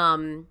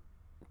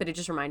 But it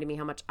just reminded me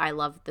how much I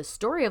love the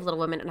story of Little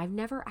Women, and I've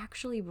never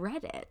actually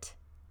read it.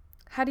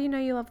 How do you know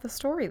you love the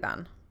story,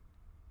 then?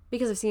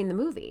 Because I've seen the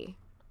movie.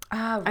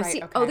 Ah, right,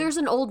 okay. Oh, there's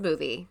an old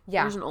movie.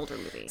 Yeah. There's an older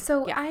movie.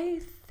 So I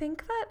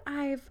think that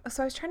I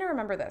was trying to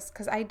remember this,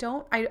 because I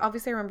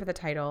obviously remember the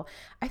title.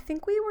 I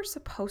think we were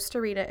supposed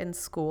to read it in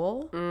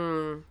school.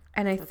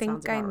 And I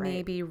think I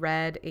maybe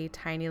read a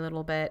tiny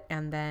little bit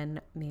and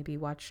then maybe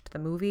watched the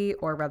movie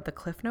or read the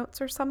Cliff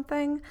Notes or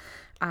something.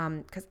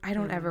 Because I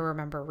don't ever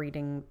remember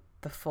reading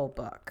the full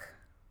book.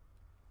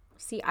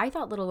 See, I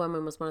thought Little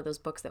Women was one of those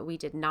books that we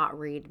did not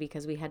read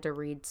because we had to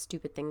read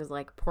stupid things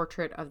like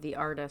Portrait of the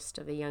Artist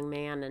of a Young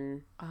Man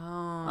and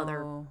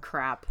other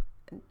crap.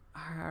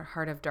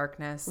 Heart of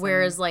Darkness.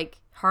 Whereas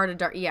like Heart of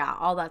Dark,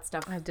 all that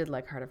stuff. I did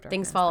like Heart of Darkness.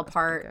 Things Fall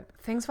Apart.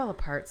 Things Fall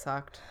Apart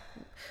sucked.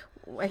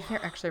 I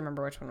can't actually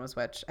remember which one was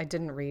which. I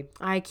didn't read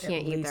at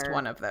least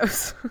one of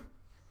those.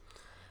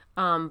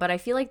 But I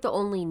feel like the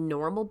only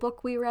normal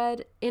book we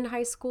read in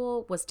high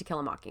school was To Kill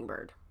a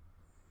Mockingbird.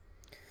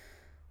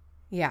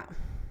 Yeah.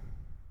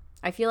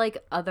 I feel like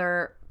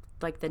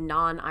the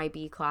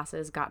non-IB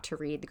classes got to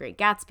read The Great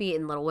Gatsby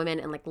and Little Women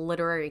and like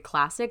literary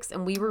classics,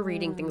 and we were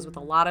reading things with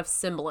a lot of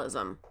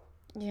symbolism.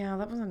 Yeah,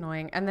 that was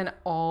annoying. And then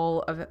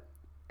all of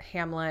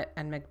Hamlet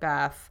and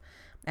Macbeth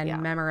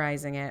and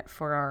memorizing it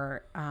for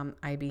our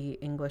IB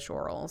English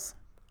orals.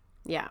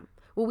 Yeah.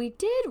 Well, we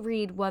did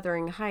read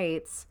Wuthering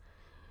Heights,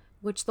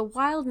 which the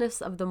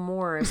wildness of the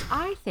moors,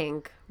 I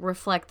think,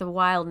 reflect the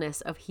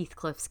wildness of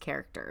Heathcliff's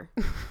character.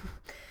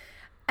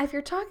 If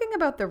you're talking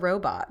about the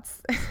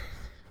robots,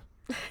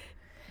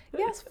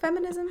 yes,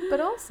 feminism,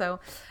 but also,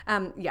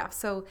 yeah.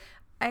 So,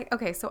 I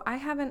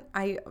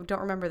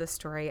don't remember the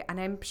story, and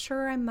I'm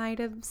sure I might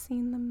have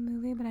seen the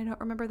movie, but I don't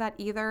remember that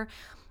either.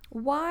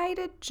 Why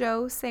did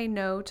Joe say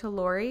no to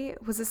Lori?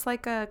 Was this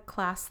like a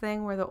class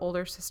thing where the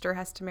older sister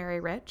has to marry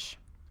rich,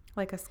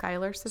 like a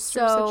Skylar sister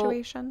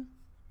situation?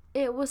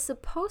 It was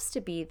supposed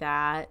to be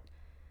that,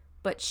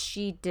 but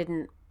she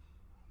didn't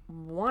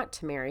want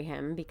to marry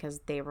him because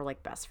they were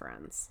like best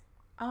friends.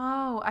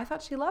 Oh, I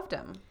thought she loved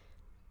him.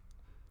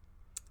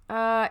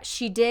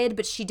 She did,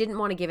 but she didn't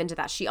want to give into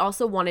that. She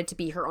also wanted to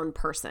be her own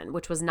person,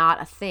 which was not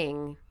a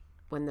thing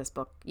when this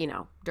book,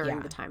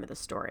 during the time of the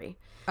story.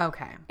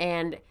 Okay.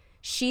 And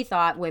she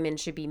thought women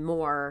should be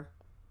more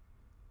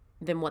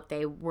than what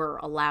they were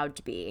allowed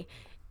to be.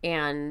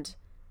 And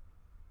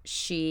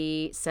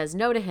she says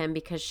no to him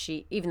because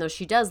even though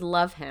she does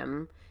love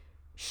him,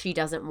 she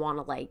doesn't want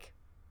to like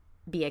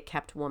be a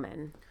kept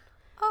woman.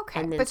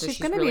 Okay. But she's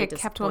going to be a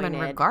kept woman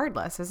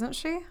regardless, isn't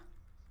she?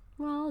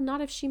 Well,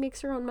 not if she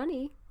makes her own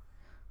money.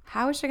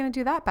 How is she going to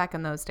do that back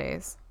in those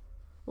days?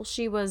 Well,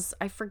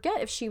 I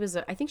forget if she was,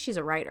 I think she's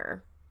a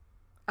writer.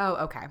 Oh,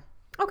 okay.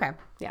 Okay.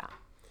 Yeah.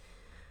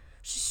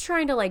 She's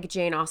trying to like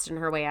Jane Austen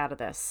her way out of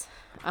this.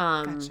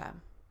 Gotcha.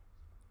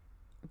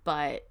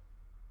 But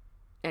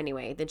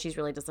anyway, then she's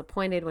really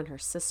disappointed when her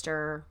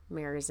sister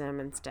marries him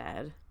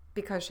instead.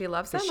 Because she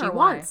loves him,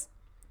 I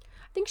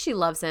think she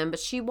loves him, but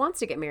she wants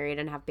to get married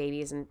and have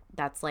babies, and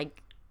that's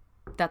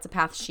a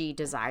path she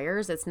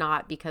desires. It's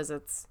not because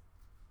it's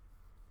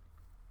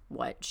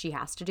what she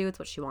has to do, it's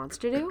what she wants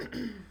to do.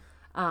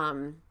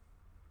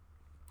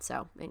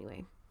 So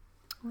anyway,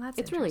 well,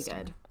 it's really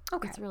good.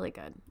 Okay, it's really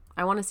good.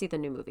 I want to see the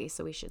new movie,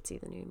 so we should see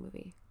the new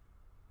movie.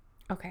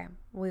 Okay,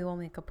 we will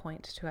make a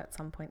point to at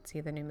some point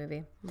see the new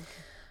movie. Okay.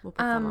 We'll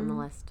put that on the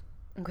list.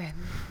 Okay.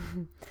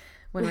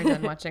 When we're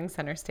done watching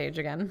Center Stage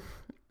again.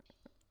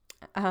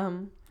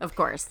 Of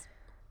course.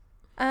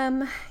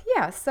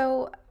 Yeah,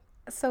 so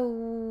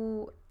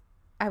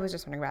I was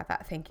just wondering about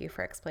that. Thank you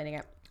for explaining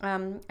it.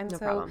 No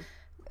problem.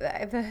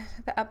 The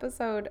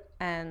episode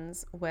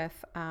ends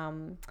with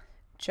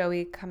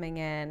Joey coming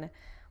in,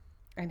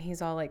 and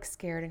he's all like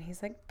scared, and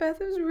he's like,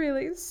 Beth is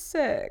really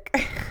sick.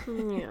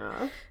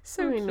 Yeah.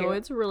 So I cute. know,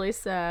 it's really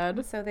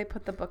sad. So they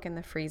put the book in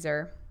the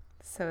freezer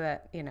so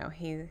that,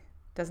 he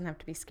doesn't have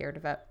to be scared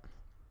of it.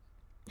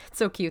 It's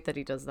so cute that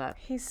he does that.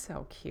 He's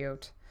so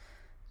cute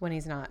when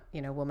he's not,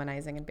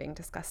 womanizing and being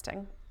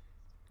disgusting.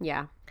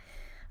 Yeah.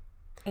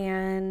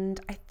 And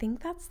I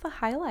think that's the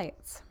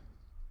highlights.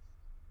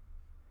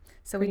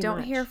 So we don't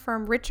much. hear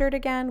from Richard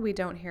again. We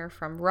don't hear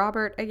from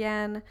Robert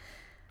again.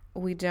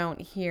 We don't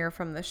hear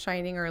from the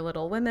Shining or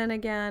Little Women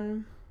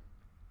again.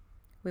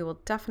 We will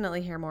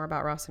definitely hear more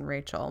about Ross and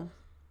Rachel.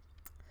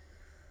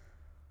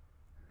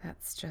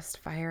 That's just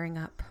firing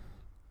up.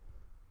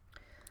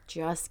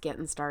 Just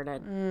getting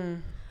started.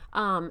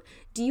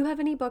 Do you have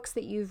any books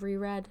that you've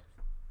reread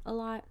a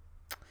lot?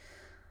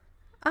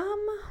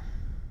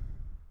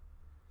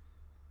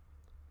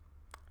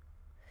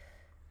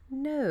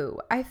 No.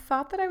 I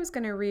thought that I was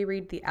going to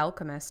reread The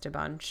Alchemist a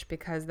bunch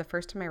because the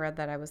first time I read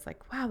that I was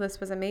like, wow, this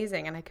was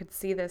amazing. And I could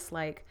see this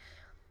like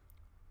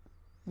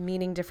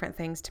meaning different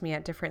things to me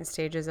at different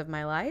stages of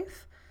my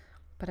life.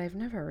 But I've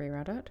never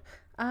reread it.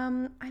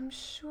 I'm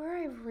sure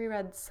I've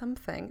reread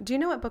something. Do you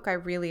know what book I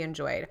really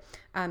enjoyed?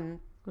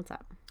 What's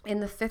that? In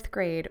the 5th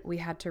grade, we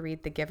had to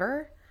read The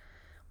Giver.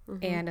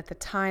 Mm-hmm. And at the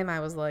time, I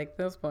was like,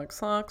 this book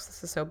sucks.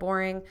 This is so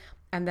boring.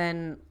 And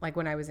then, like,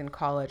 when I was in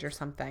college or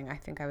something, I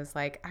think I was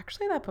like,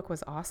 actually, that book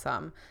was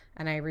awesome.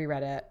 And I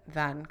reread it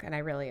then, and I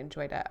really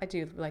enjoyed it. I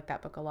do like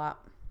that book a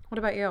lot. What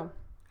about you?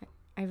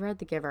 I read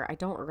The Giver. I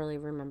don't really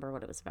remember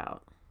what it was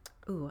about.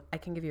 Ooh, I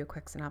can give you a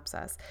quick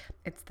synopsis.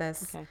 It's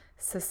this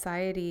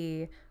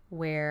society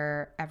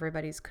where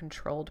everybody's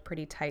controlled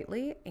pretty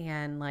tightly,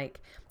 and like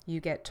you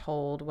get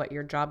told what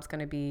your job's going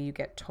to be. You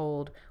get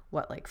told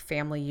what like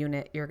family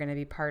unit you're going to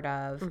be part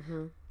of.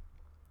 Mm-hmm.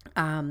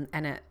 And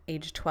at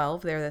age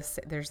 12,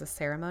 there's a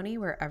ceremony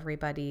where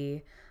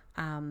everybody,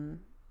 all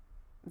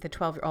the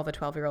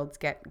 12-year-olds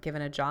get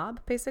given a job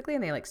basically,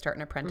 and they like start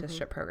an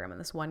apprenticeship program. And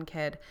this one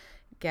kid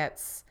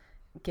gets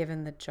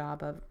given the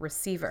job of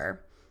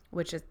receiver,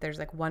 which is there's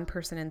like one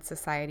person in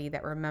society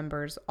that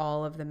remembers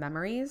all of the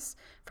memories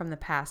from the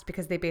past,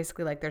 because they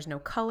basically like there's no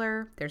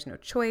color, there's no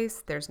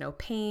choice, there's no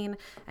pain.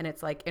 And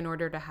it's like in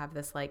order to have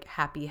this like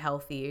happy,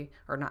 healthy,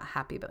 or not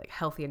happy, but like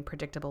healthy and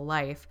predictable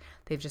life,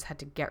 they've just had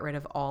to get rid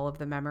of all of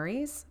the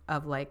memories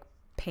of like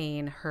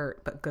pain,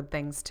 hurt, but good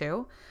things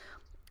too.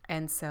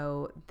 And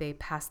so they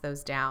pass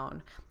those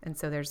down. And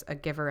so there's a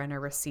giver and a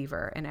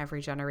receiver in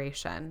every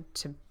generation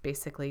to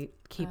basically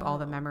keep all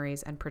the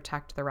memories and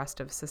protect the rest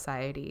of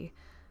society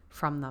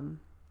from them.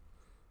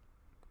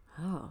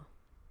 Oh.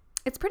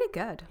 It's pretty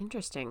good.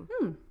 Interesting.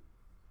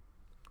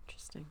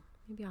 Interesting.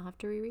 Maybe I'll have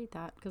to reread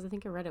that because I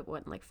think I read it,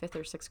 in like 5th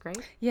or 6th grade?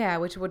 Yeah,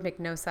 which would make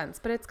no sense.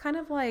 But it's kind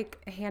of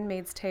like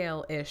Handmaid's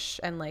Tale-ish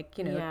and like,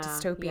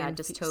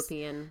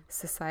 dystopian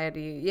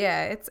society.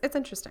 Yeah, it's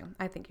interesting.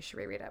 I think you should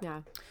reread it.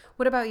 Yeah.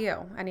 What about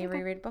you? Any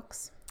reread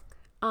books?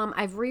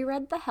 I've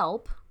reread The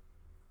Help.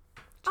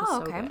 Which is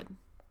so good.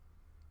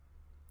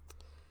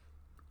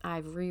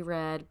 I've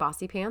reread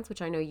Bossy Pants,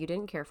 which I know you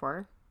didn't care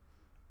for.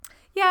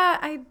 Yeah,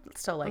 I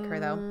still like her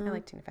though. I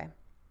like Tina Fey.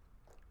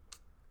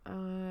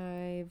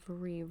 I've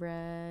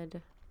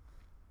reread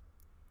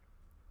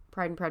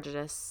Pride and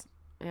Prejudice,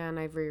 and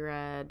I've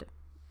reread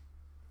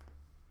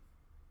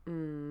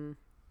I've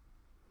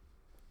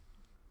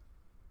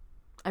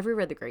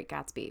reread The Great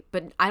Gatsby,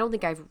 but I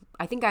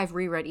think I've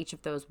reread each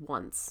of those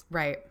once.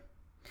 Right.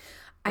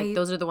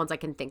 Those are the ones I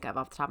can think of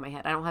off the top of my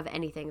head. I don't have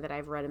anything that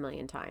I've read a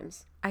million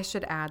times. I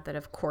should add that,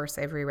 of course,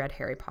 I've reread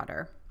Harry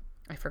Potter.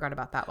 I forgot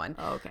about that one.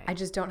 Oh, okay. I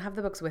just don't have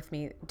the books with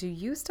me. Do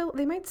you still?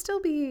 They might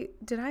still be.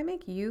 Did I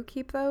make you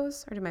keep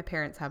those, or do my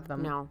parents have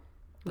them? No,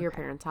 your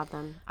parents have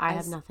them. I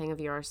have nothing of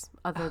yours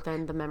other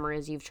than the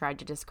memories you've tried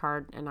to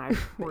discard, and I've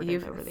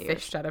hoarded over the years.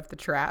 Fished out of the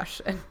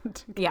trash.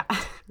 And yeah,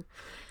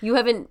 you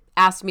haven't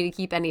asked me to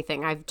keep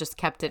anything. I've just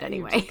kept it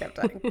anyway. You just kept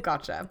it.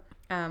 Gotcha.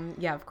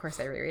 Yeah, of course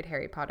I reread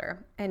Harry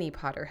Potter. Any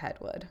Potterhead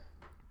would.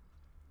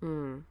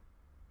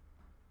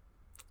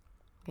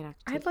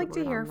 I'd like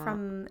to hear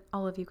from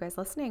all of you guys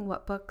listening.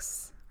 What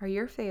books are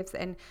your faves?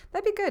 And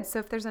that'd be good. So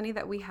if there's any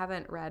that we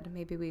haven't read,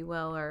 maybe we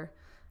will, or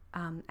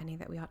any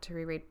that we ought to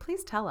reread,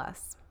 please tell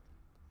us.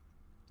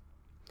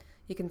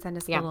 You can send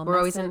us a little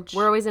message.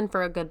 We're always in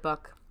for a good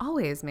book.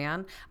 Always,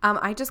 man.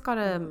 I just got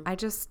a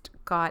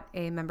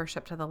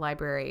membership to the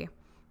library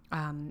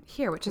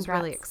here, which is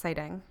really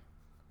exciting.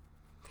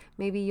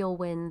 Maybe you'll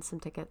win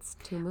some tickets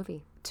to a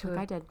movie.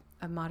 I did.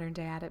 A modern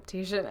day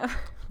adaptation of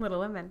Little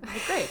Women. That'd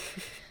be great.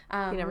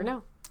 You never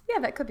know. Yeah,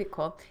 that could be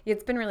cool.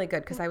 It's been really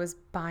good because I was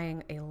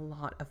buying a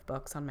lot of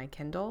books on my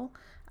Kindle.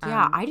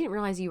 Yeah, I didn't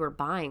realize you were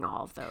buying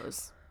all of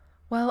those.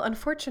 Well,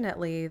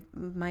 unfortunately,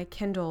 my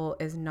Kindle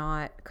is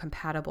not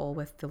compatible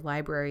with the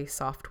library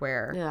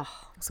software. Ugh.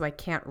 So I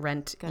can't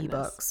rent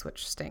ebooks,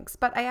 which stinks.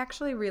 But I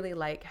actually really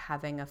like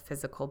having a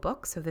physical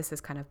book. So this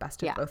is kind of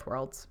best of both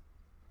worlds.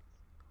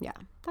 Yeah,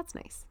 that's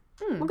nice.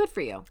 Well, good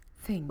for you.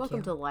 Thank you.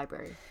 Welcome to the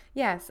library.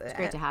 Yes. It's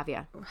great to have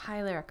you.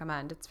 Highly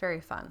recommend. It's very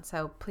fun.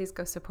 So please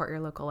go support your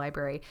local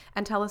library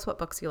and tell us what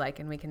books you like,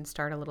 and we can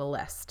start a little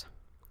list.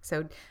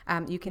 So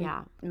you can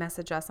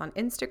message us on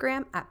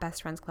Instagram at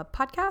Best Friends Club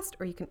Podcast,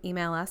 or you can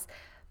email us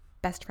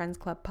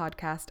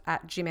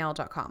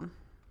bestfriendsclubpodcast@gmail.com.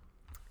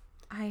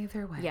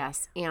 Either way.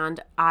 Yes, and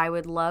I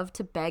would love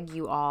to beg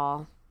you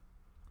all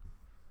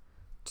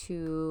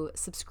to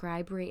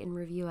subscribe, rate, and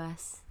review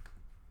us.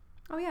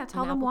 Oh, yeah.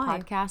 Tell them why.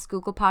 Apple Podcasts,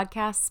 Google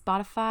Podcasts,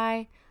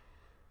 Spotify,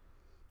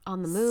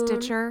 On the Moon.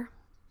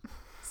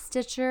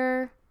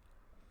 Stitcher,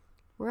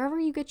 wherever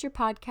you get your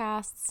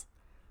podcasts,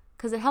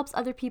 because it helps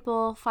other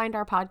people find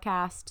our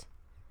podcast,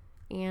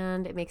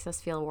 and it makes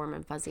us feel warm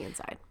and fuzzy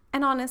inside.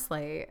 And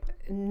honestly,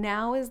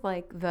 now is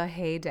like the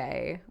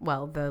heyday,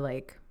 well, the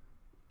like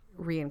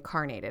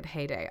reincarnated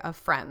heyday of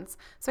Friends.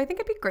 So I think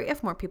it'd be great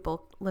if more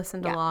people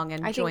listened along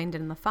and joined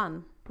in the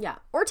fun. Yeah.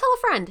 Or tell a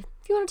friend.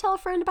 If you want to tell a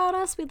friend about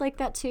us, we'd like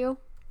that too.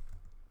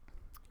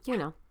 You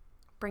know.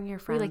 Bring your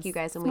friends. We like you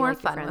guys, and it's we like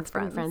your fun friends.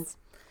 with friends.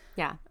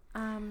 Yeah.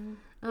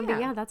 But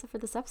yeah, that's it for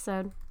this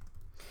episode.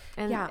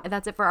 And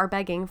that's it for our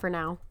begging for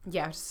now.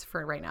 Yeah, just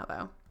for right now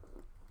though.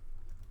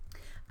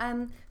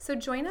 So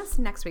join us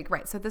next week.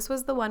 Right. So this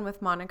was the one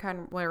with Monica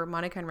where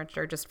Monica and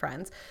Richard are just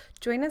friends.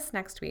 Join us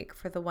next week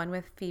for the one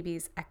with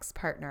Phoebe's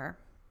ex-partner.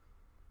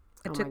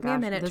 It took me a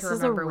minute to remember which ex-partner. This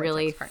is a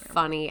really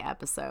funny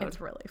episode.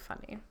 It's really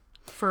funny.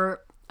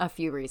 For a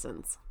few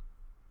reasons.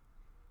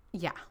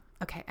 Yeah.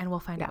 Okay. And we'll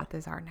find out what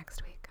those are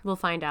next week. We'll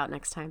find out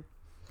next time.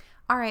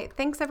 All right.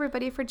 Thanks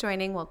everybody for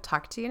joining. We'll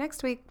talk to you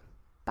next week.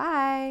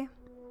 Bye.